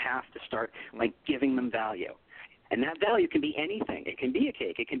work. You have to start like giving them value. And that value can be anything. It can be a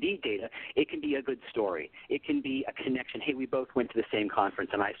cake. It can be data. It can be a good story. It can be a connection. Hey, we both went to the same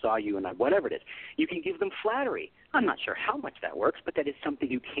conference, and I saw you, and whatever it is. You can give them flattery. I'm not sure how much that works, but that is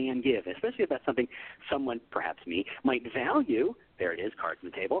something you can give, especially if that's something someone, perhaps me, might value. There it is, cards on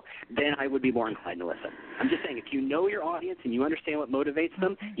the table. Then I would be more inclined to listen. I'm just saying, if you know your audience and you understand what motivates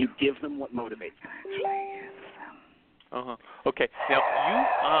them, you give them what motivates them. Okay.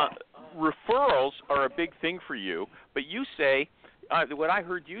 Now, referrals are a big thing for you, but you say, what I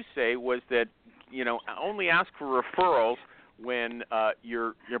heard you say was that, only ask for referrals when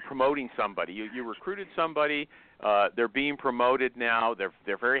you're promoting somebody. You recruited somebody, they're being promoted now,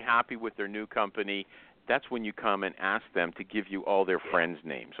 they're very happy with their new company. That's when you come and ask them to give you all their friends'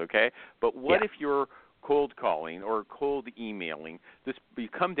 names, okay? But what if you're cold calling or cold emailing, you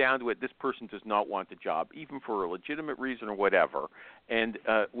come down to it, this person does not want the job, even for a legitimate reason or whatever, and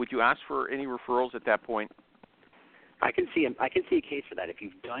would you ask for any referrals at that point? I can see a case for that. If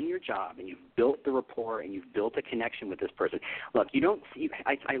you've done your job and you've built the rapport and you've built a connection with this person. Look,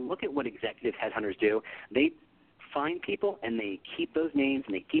 I look at what executive headhunters do. They find people and they keep those names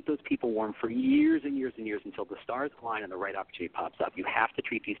and they keep those people warm for years and years and years until the stars align and the right opportunity pops up. You have to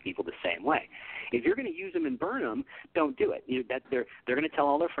treat these people the same way. If you're going to use them and burn them, don't do it. They're going to tell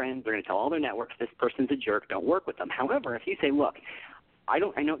all their friends, they're going to tell all their networks, this person's a jerk, don't work with them. However, if you say, look, I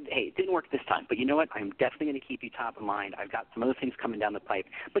know, hey, it didn't work this time, but you know what? I'm definitely going to keep you top of mind. I've got some other things coming down the pipe,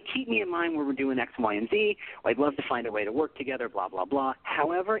 but keep me in mind when we're doing X, Y, and Z. I'd love to find a way to work together, blah, blah, blah.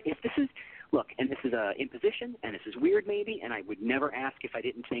 However, if this is, look, and this is imposition, and this is weird maybe, and I would never ask if I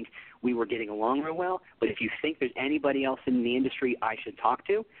didn't think we were getting along real well, but if you think there's anybody else in the industry I should talk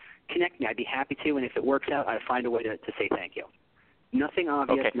to, connect me. I'd be happy to, and if it works out, I'd find a way to say thank you. Nothing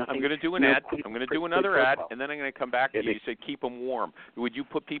obvious. Okay, nothing, I'm going to do an ad. I'm going to do another ad, and then I'm going to come back to you. You said keep them warm. Would you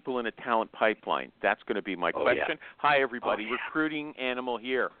put people in a talent pipeline? That's going to be my question. Yeah. Hi, everybody. Recruiting Animal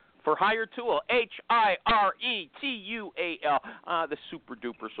here. For Hire Tool, HIRETUAL, the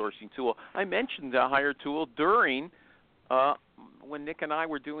super-duper sourcing tool. I mentioned Hire Tool during when Nick and I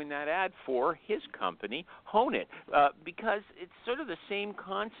were doing that ad for his company, Hone It, because it's sort of the same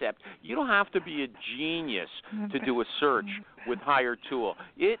concept. You don't have to be a genius to do a search with Hire Tool.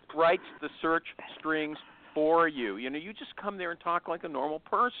 It writes the search strings for you. You just come there and talk like a normal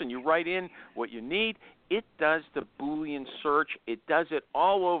person. You write in what you need. It does the Boolean search. It does it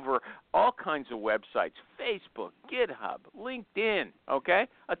all over all kinds of websites, Facebook, GitHub, LinkedIn, okay?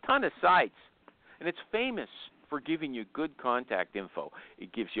 A ton of sites. And it's famous for giving you good contact info.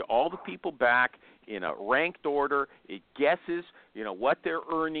 It gives you all the people back in a ranked order. It guesses, what they're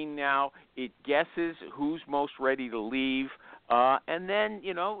earning now. It guesses who's most ready to leave. And then,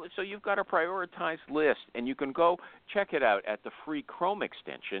 so you've got a prioritized list, and you can go check it out at the free Chrome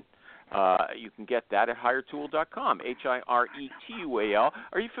extension. You can get that at HireTool.com, HireTual.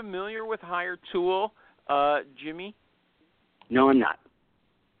 Are you familiar with HireTool, Jimmy? No, I'm not.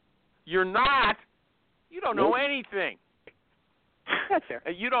 You're not? You don't know anything. That's fair.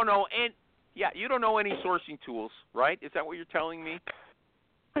 You don't know you don't know any sourcing tools, right? Is that what you're telling me?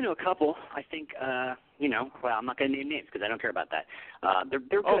 I know a couple. I think, well, I'm not going to name names because I don't care about that. They're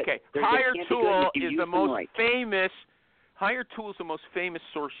good. Okay. HireTool is the most famous. HireTool is the most famous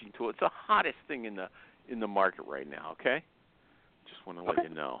sourcing tool. It's the hottest thing in the market right now. Okay. Just want to let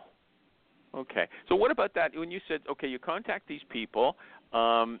you know. Okay. So what about that? When you said, okay, you contact these people,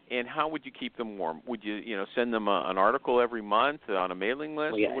 and how would you keep them warm? Would you, send them an article every month on a mailing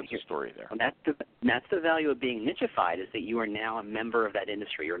list? Well, yeah, what's the story there? Well, that's the value of being nichified, is that you are now a member of that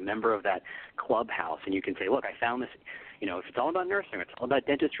industry. You're a member of that clubhouse, and you can say, look, I found this. If it's all about nursing, it's all about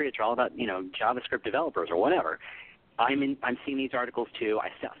dentistry, it's all about JavaScript developers or whatever. I'm seeing these articles too. I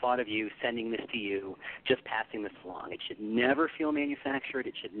thought of you, sending this to you, just passing this along. It should never feel manufactured.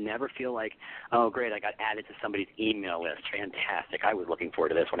 It should never feel like, oh, great, I got added to somebody's email list. Fantastic. I was looking forward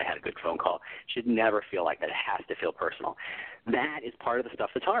to this when I had a good phone call. It should never feel like that. It has to feel personal. That is part of the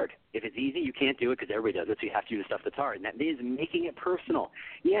stuff that's hard. If it's easy, you can't do it because everybody does it, so you have to do the stuff that's hard. And that is making it personal.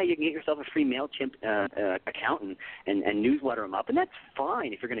 Yeah, you can get yourself a free MailChimp account and newsletter them up, and that's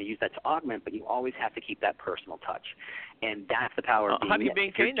fine if you're going to use that to augment, but you always have to keep that personal touch. And that's the power of being How do you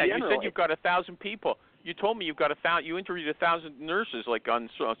maintain that? You said you've got 1,000 people. You told me you've got 1,000. You interviewed 1,000 nurses, like on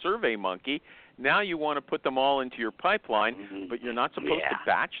SurveyMonkey. Now you want to put them all into your pipeline, but you're not supposed to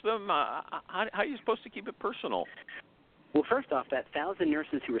batch them. How are you supposed to keep it personal? Well, first off, that 1,000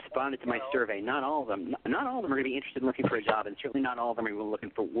 nurses who responded to my survey, not all of them are going to be interested in looking for a job, and certainly not all of them are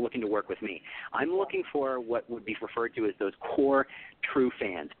looking to work with me. I'm looking for what would be referred to as those core true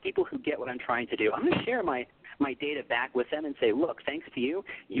fans, people who get what I'm trying to do. I'm going to share my data back with them and say, look, thanks to you,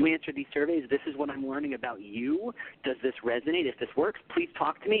 you answered these surveys. This is what I'm learning about you. Does this resonate? If this works, please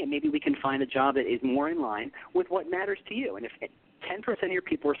talk to me, and maybe we can find a job that is more in line with what matters to you. And if 10% of your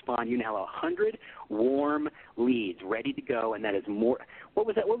people respond, you now have 100 warm leads ready to go, and that is more. What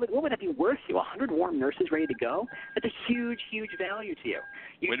was that? What would that be worth to you? 100 warm nurses ready to go? That's a huge, huge value to you.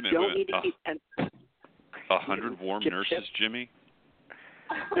 Wait a minute. Don't need to keep 10. 100 warm nurses, Jimmy?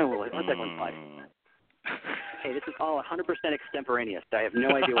 No, well, let that one slide. Hey, this is all 100% extemporaneous. I have no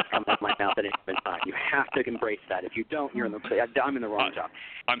idea what's coming out of my mouth at any given time. You have to embrace that. If you don't, I'm in the wrong job.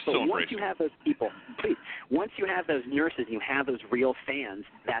 I'm still embracing. Once you have those people, please, once you have those nurses and you have those real fans,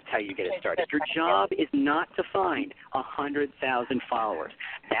 that's how you get it started. Your job is not to find 100,000 followers.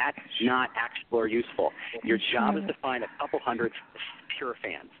 That's not actionable or useful. Your job is to find a couple hundred pure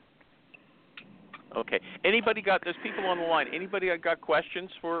fans. Okay. There's people on the line. Anybody got questions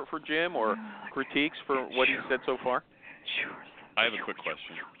for Jim or critiques for what he said so far? Sure. I have a quick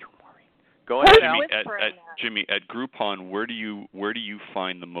question. Go ahead, Jimmy, at Groupon, where do you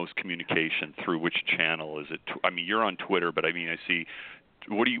find the most communication through which channel? Is it? You're on Twitter, but I see.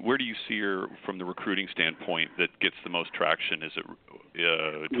 Where do you see from the recruiting standpoint that gets the most traction? Is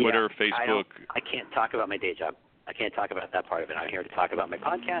it Twitter, Facebook? I can't talk about my day job. I can't talk about that part of it. I'm here to talk about my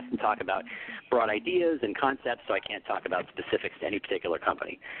podcast and talk about broad ideas and concepts, so I can't talk about specifics to any particular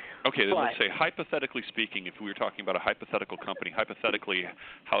company. Okay, then let's say, hypothetically speaking, if we were talking about a hypothetical company,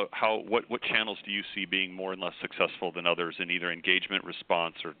 what channels do you see being more and less successful than others in either engagement,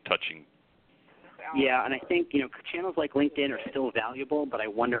 response, or touching? Yeah, and I think, channels like LinkedIn are still valuable, but I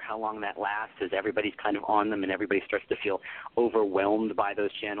wonder how long that lasts as everybody's kind of on them and everybody starts to feel overwhelmed by those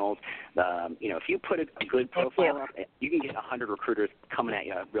channels. If you put a good profile up, you can get 100 recruiters coming at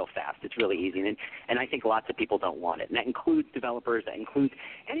you real fast. It's really easy, and I think lots of people don't want it. And that includes developers. That includes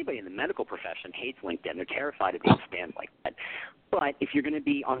anybody in the medical profession hates LinkedIn. They're terrified of being spammed like that. But if you're going to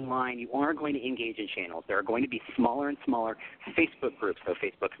be online, you are going to engage in channels. There are going to be smaller and smaller Facebook groups, though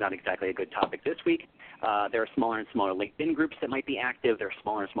Facebook's not exactly a good topic this week. There are smaller and smaller LinkedIn groups that might be active. There are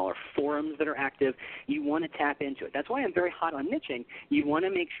smaller and smaller forums that are active. You want to tap into it. That's why I'm very hot on niching. You want to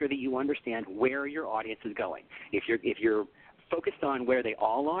make sure that you understand where your audience is going. If you're focused on where they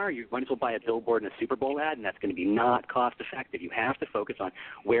all are, you might as well buy a billboard and a Super Bowl ad, and that's going to be not cost effective. You have to focus on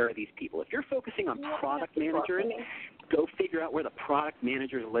where are these people. If you're focusing on product managers, go figure out where the product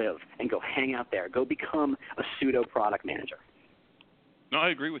managers live and go hang out there. Go become a pseudo product manager. No, I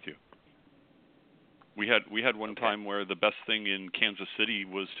agree with you. We had one time where the best thing in Kansas City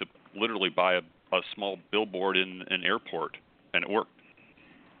was to literally buy a small billboard in an airport, and it worked.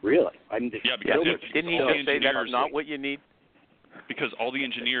 Really? Because didn't he just say that's not what you need? Because all the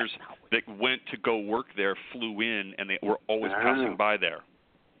engineers that went to go work there flew in, and they were always passing by there.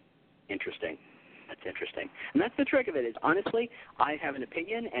 Interesting. That's interesting. And that's the trick of it is, honestly, I have an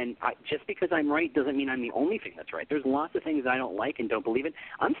opinion, and just because I'm right doesn't mean I'm the only thing that's right. There's lots of things I don't like and don't believe in.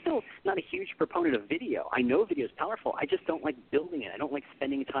 I'm still not a huge proponent of video. I know video is powerful. I just don't like building it. I don't like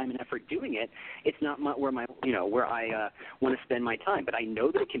spending time and effort doing it. It's not where I want to spend my time. But I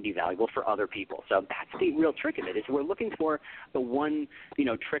know that it can be valuable for other people. So that's the real trick of it is we're looking for the one,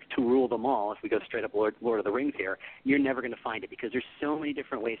 trick to rule them all. If we go straight up Lord of the Rings here, you're never going to find it because there's so many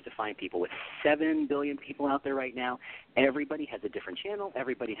different ways to find people. With 7 billion people out there right now, everybody has a different channel,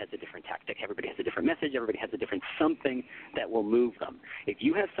 everybody has a different tactic, everybody has a different message, everybody has a different something that will move them. If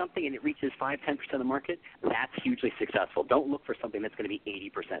you have something and it reaches 5-10% of the market, that's hugely successful. Don't look for something that's going to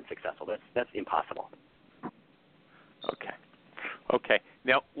be 80% successful. That's impossible. Okay.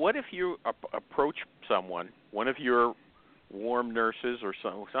 Now, what if you approach someone, one of your warm nurses or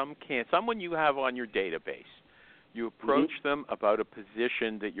someone you have on your database, you approach them about a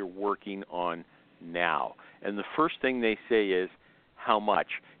position that you're working on now, and the first thing they say is, how much?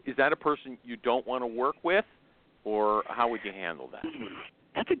 Is that a person you don't want to work with, or how would you handle that?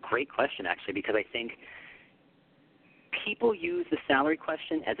 That's a great question, actually, because I think people use the salary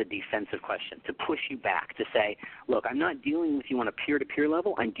question as a defensive question to push you back, to say, look, I'm not dealing with you on a peer-to-peer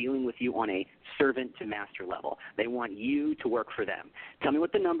level. I'm dealing with you on a servant-to-master level. They want you to work for them. Tell me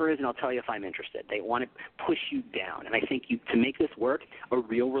what the number is, and I'll tell you if I'm interested. They want to push you down. And I think to make this work, a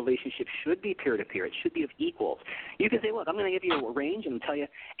real relationship should be peer-to-peer. It should be of equals. You can say, look, I'm going to give you a range and tell you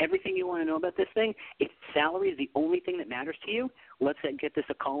everything you want to know about this thing. If salary is the only thing that matters to you, let's get this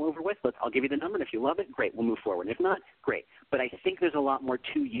a call over with. I'll give you the number, and if you love it, great, we'll move forward. And if not, great. But I think there's a lot more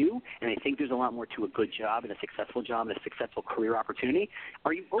to you, and I think there's a lot more to a good job and a successful job and a successful career opportunity.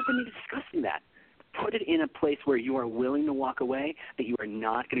 Are you open to discussing that? Put it in a place where you are willing to walk away, that you are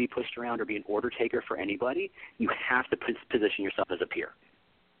not going to be pushed around or be an order taker for anybody. You have to position yourself as a peer.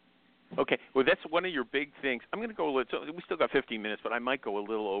 Okay, well, that's one of your big things. I'm going to go a little, we still got 15 minutes, but I might go a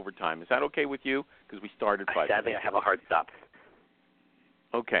little overtime. Is that okay with you? Because we started 5 minutes. Sadly, I have a hard stop.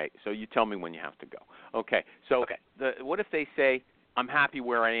 Okay, so you tell me when you have to go. Okay, so what if they say, I'm happy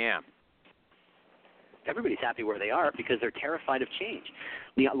where I am? Everybody's happy where they are because they're terrified of change.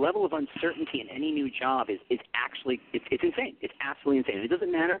 The level of uncertainty in any new job is actually it's insane. It's absolutely insane. And it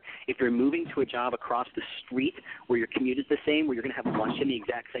doesn't matter if you're moving to a job across the street where your commute is the same, where you're going to have lunch in the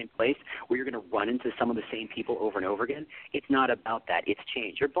exact same place, where you're going to run into some of the same people over and over again. It's not about that. It's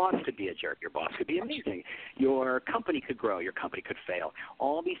change. Your boss could be a jerk. Your boss could be amazing. Your company could grow. Your company could fail.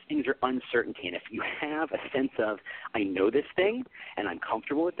 All these things are uncertainty. And if you have a sense of, I know this thing and I'm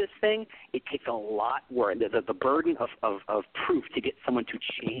comfortable with this thing, it takes a lot work. The burden of proof to get someone to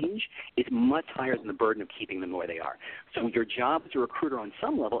change is much higher than the burden of keeping them where they are. So your job as a recruiter on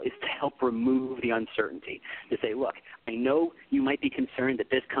some level is to help remove the uncertainty, to say, look, I know you might be concerned that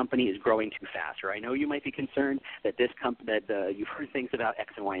this company is growing too fast, or I know you might be concerned that you've heard things about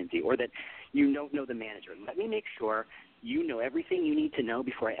X and Y and Z, or that you don't know the manager. Let me make sure you know everything you need to know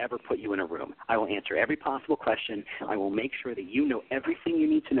before I ever put you in a room. I will answer every possible question. I will make sure that you know everything you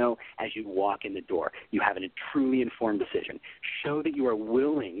need to know as you walk in the door. You have a truly informed decision. Show that you are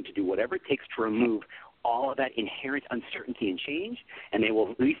willing to do whatever it takes to remove all of that inherent uncertainty and change, and they will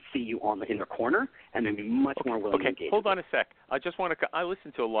at least see you in their corner, and they'll be much more willing to engage. Hold on a sec. I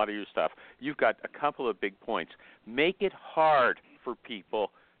listen to a lot of your stuff. You've got a couple of big points. Make it hard for people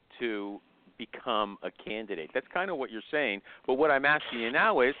to become a candidate. That's kind of what you're saying. But what I'm asking you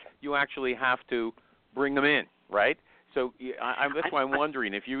now is you actually have to bring them in, right? So that's why I'm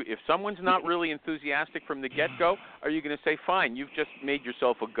wondering, if someone's not really enthusiastic from the get-go, are you going to say, fine, you've just made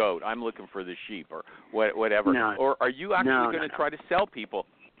yourself a goat, I'm looking for the sheep, or whatever? No. Or are you actually going to try to sell people?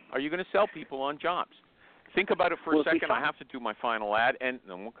 Are you going to sell people on jobs? Think about it for a second. I have to do my final ad, and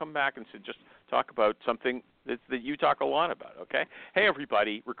then we'll come back and just talk about something that you talk a lot about, okay? Hey,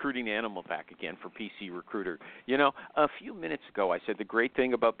 everybody, Recruiting Animal back again for PC Recruiter. You know, a few minutes ago I said the great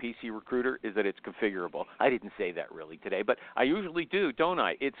thing about PC Recruiter is that it's configurable. I didn't say that really today, but I usually do, don't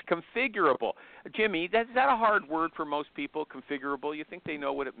I? It's configurable. Jimmy, is that a hard word for most people, configurable? You think they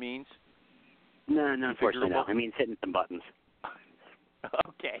know what it means? No, unfortunately no. It means hitting some buttons.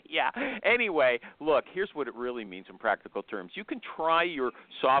 Okay, yeah. Anyway, look, here's what it really means in practical terms. You can try your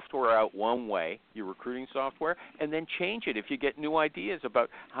software out one way, your recruiting software, and then change it if you get new ideas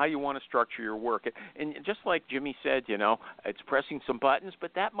about how you want to structure your work. And just like Jimmy said, you know, it's pressing some buttons, but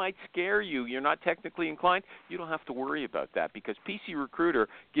that might scare you. You're not technically inclined. You don't have to worry about that because PC Recruiter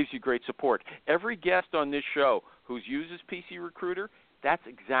gives you great support. Every guest on this show who uses PC Recruiter That's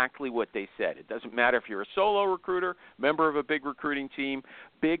exactly what they said. It doesn't matter if you're a solo recruiter, member of a big recruiting team,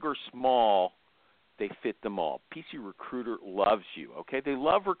 big or small, they fit them all. PC Recruiter loves you, okay? They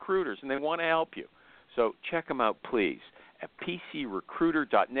love recruiters, and they want to help you. So check them out, please, at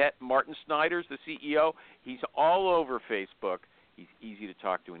pcrecruiter.net. Martin Snyder's the CEO. He's all over Facebook. He's easy to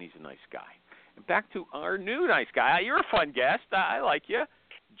talk to, and he's a nice guy. And back to our new nice guy. You're a fun guest. I like you.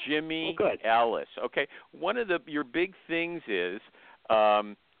 Jimmy Ellis. Okay, one of your big things is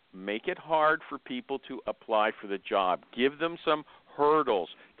make it hard for people to apply for the job. Give them some hurdles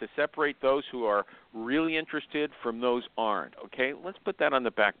to separate those who are really interested from those aren't. Okay, let's put that on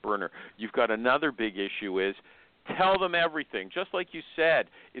the back burner. You've got another big issue is tell them everything. Just like you said,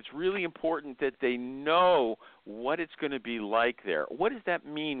 it's really important that they know what it's going to be like there. What does that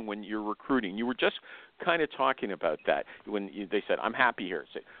mean when you're recruiting? You were just kind of talking about that when they said, I'm happy here.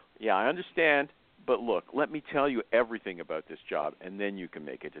 Say, yeah, I understand, but look, let me tell you everything about this job, and then you can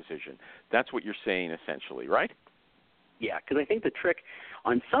make a decision. That's what you're saying essentially, right? Yeah, because I think the trick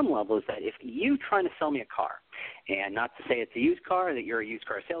on some level is that if you trying to sell me a car, and not to say it's a used car, that you're a used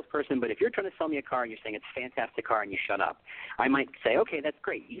car salesperson, but if you're trying to sell me a car and you're saying it's a fantastic car and you shut up, I might say, okay, that's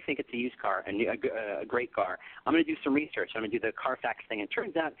great. You think it's a used car and a great car. I'm going to do some research. I'm going to do the Carfax thing. And it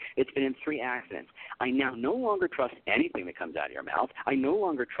turns out it's been in 3 accidents. I now no longer trust anything that comes out of your mouth. I no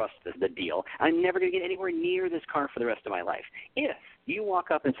longer trust the deal. I'm never going to get anywhere near this car for the rest of my life. If you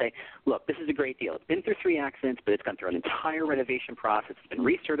walk up and say, look, this is a great deal. It's been through 3 accidents, but it's gone through an entire renovation process. It's been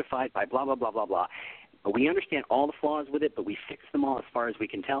recertified by blah, blah, blah, blah, blah. But we understand all the flaws with it, but we fix them all as far as we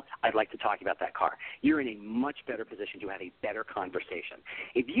can tell. I'd like to talk about that car. You're in a much better position to have a better conversation.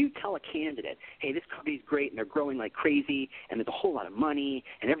 If you tell a candidate, hey, this company's great and they're growing like crazy and there's a whole lot of money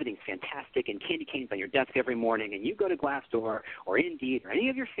and everything's fantastic and candy canes on your desk every morning, and you go to Glassdoor or Indeed or any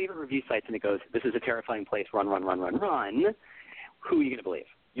of your favorite review sites and it goes, this is a terrifying place, run, run, run, run, run, who are you going to believe?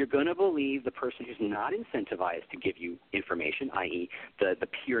 You're going to believe the person who's not incentivized to give you information, i.e. the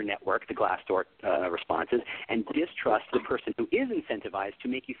peer network, the Glassdoor responses, and distrust the person who is incentivized to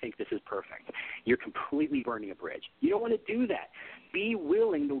make you think this is perfect. You're completely burning a bridge. You don't want to do that. Be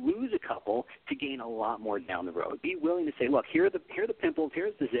willing to lose a couple to gain a lot more down the road. Be willing to say, look, here are the pimples,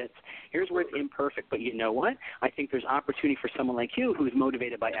 here's the zits, here's where it's imperfect. But you know what? I think there's opportunity for someone like you who's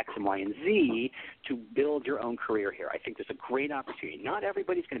motivated by X and Y and Z to build your own career here. I think there's a great opportunity. Not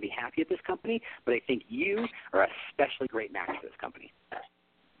everybody's going to be happy at this company, but I think you are a especially great match for this company.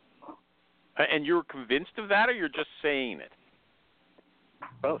 And you're convinced of that, or you're just saying it?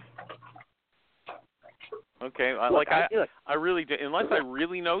 Both. Okay, look, I really do. Unless I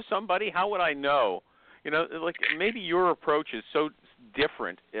really know somebody, how would I know? You know, like maybe your approach is so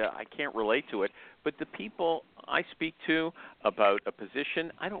different, I can't relate to it. But the people I speak to about a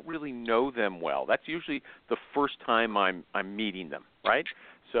position, I don't really know them well. That's usually the first time I'm meeting them, right?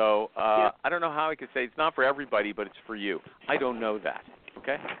 So I don't know how I could say it's not for everybody, but it's for you. I don't know that.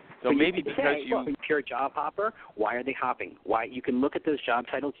 Okay. So but maybe because look, if you're a job hopper, why are they hopping? Why you can look at those job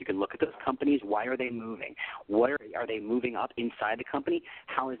titles, you can look at those companies. Why are they moving? Are they moving up inside the company?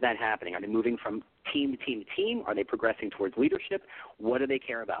 How is that happening? Are they moving from team to team to team? Are they progressing towards leadership? What do they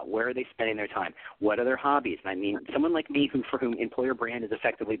care about? Where are they spending their time? What are their hobbies? I mean, someone like me for whom employer brand is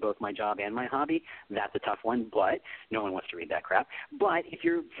effectively both my job and my hobby, that's a tough one, but no one wants to read that crap. But if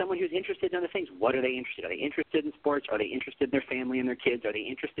you're someone who's interested in other things, what are they interested in? Are they interested in sports? Are they interested in their family and their kids? Are they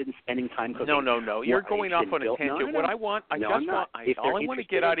interested in spending time cooking? No. You're going off on a tangent. No. What I want, all I want to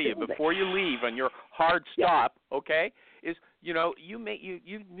get out of you before you leave on your hard stop, okay, is you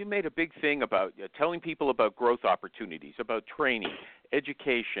made a big thing about telling people about growth opportunities, about training,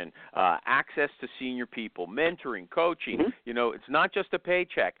 education, access to senior people, mentoring, coaching. Mm-hmm. It's not just a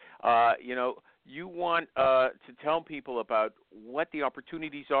paycheck. You want to tell people about what the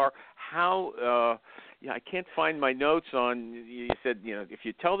opportunities are, how I can't find my notes on, you said, if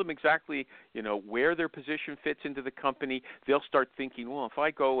you tell them exactly, where their position fits into the company, they'll start thinking, well, if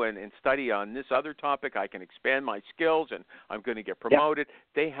I go and study on this other topic, I can expand my skills and I'm going to get promoted. Yep.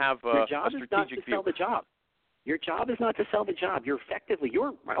 They have a strategic view. Your job is not to sell the job. Your job is not to sell the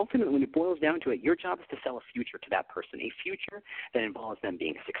job. Ultimately, when it boils down to it, your job is to sell a future to that person, a future that involves them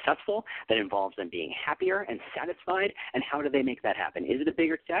being successful, that involves them being happier and satisfied. And how do they make that happen? Is it a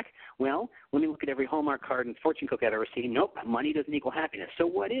bigger check? Well, let me look at every Hallmark card and fortune cookie I've ever seen. Nope, money doesn't equal happiness. So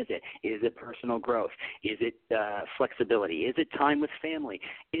what is it? Is it personal growth? Is it flexibility? Is it time with family?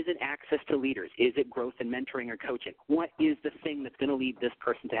 Is it access to leaders? Is it growth and mentoring or coaching? What is the thing that's going to lead this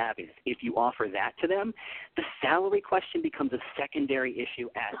person to happiness? If you offer that to them, the salary question becomes a secondary issue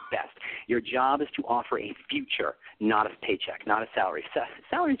at best. Your job is to offer a future, not a paycheck, not a salary.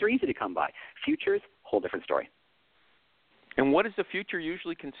 Salaries are easy to come by. Futures, whole different story. And what does the future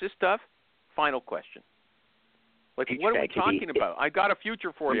usually consist of? Final question. Like, what are we talking about? I got a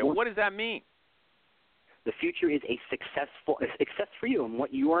future for you. What does that mean? The future is a success for you, and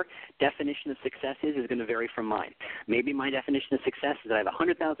what your definition of success is going to vary from mine. Maybe my definition of success is that I have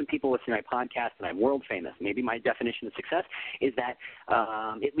 100,000 people listening to my podcast and I'm world famous. Maybe my definition of success is that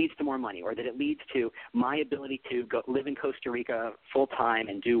it leads to more money, or that it leads to my ability to go live in Costa Rica full time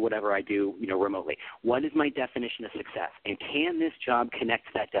and do whatever I do, remotely. What is my definition of success, and can this job connect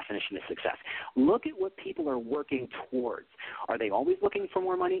to that definition of success? Look at what people are working towards. Are they always looking for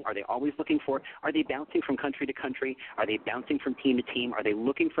more money? Are they they bouncing from country to country? Are they bouncing from team to team? Are they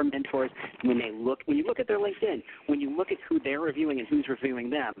looking for mentors? When you look at their LinkedIn, when you look at who they're reviewing and who's reviewing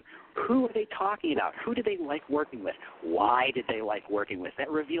them, who are they talking about? Who do they like working with? Why did they like working with? That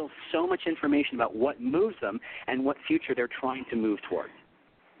reveals so much information about what moves them and what future they're trying to move towards.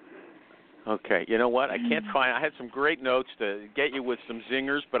 Okay, you know what? I had some great notes to get you with some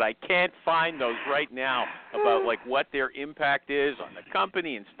zingers, but I can't find those right now about like what their impact is on the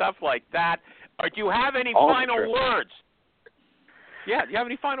company and stuff like that. Or do you have any final words? Yeah, do you have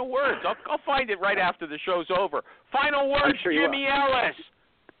any final words? I'll find it right after the show's over. Final words, Jimmy Ellis.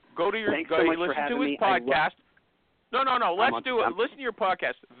 Go to your listen to his podcast. No. Listen to your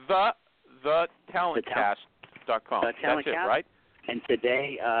podcast, thetalentcast.com. That's it, right? And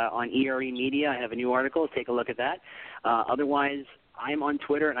today on ERE Media, I have a new article. Take a look at that. Otherwise, I'm on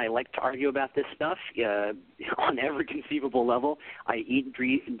Twitter, and I like to argue about this stuff on every conceivable level. I eat,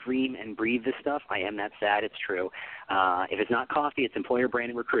 dream, and breathe this stuff. I am that sad. It's true. If it's not coffee, it's employer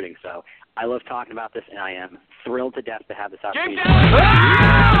branding recruiting. So I love talking about this, and I am thrilled to death to have this opportunity.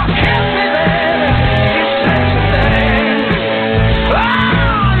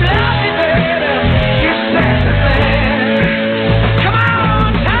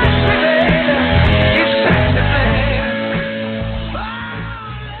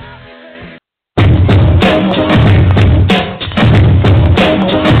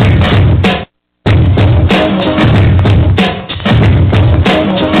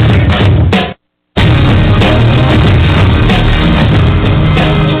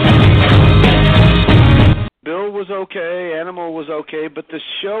 Okay, Animal was okay, but the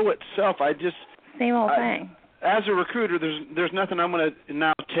show itself, same old thing. As a recruiter, there's nothing I'm going to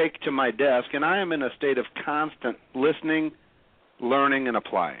now take to my desk, and I am in a state of constant listening, learning, and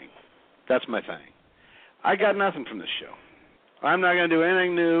applying. That's my thing. I got nothing from this show. I'm not going to do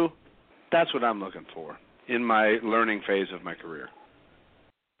anything new. That's what I'm looking for in my learning phase of my career.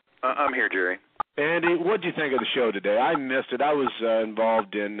 I'm here, Jerry. Andy, what did you think of the show today? I missed it. I was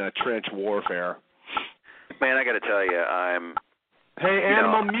involved in trench warfare. Man, I got to tell you, Hey,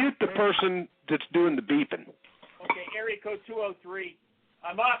 Animal, mute the person that's doing the beeping. Okay, area code 203.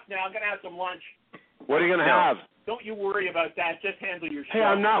 I'm off now. I'm going to have some lunch. What are you going to have? Don't you worry about that. Just handle your show. Hey,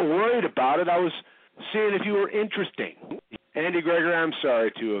 I'm not worried about it. I was seeing if you were interesting. Andy Gregory, I'm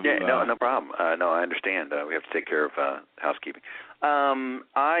sorry to have... Yeah, no problem. No, I understand. We have to take care of housekeeping. Man,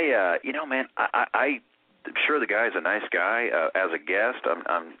 I'm sure the guy's a nice guy. As a guest,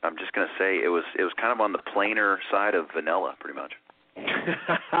 I'm just going to say it was kind of on the plainer side of vanilla, pretty much.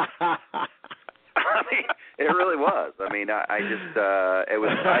 I mean, it really was. I mean, I just it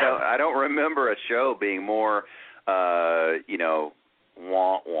was. I don't remember a show being more, wah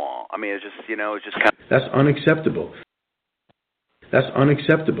wah. I mean, it's just kind of. That's unacceptable.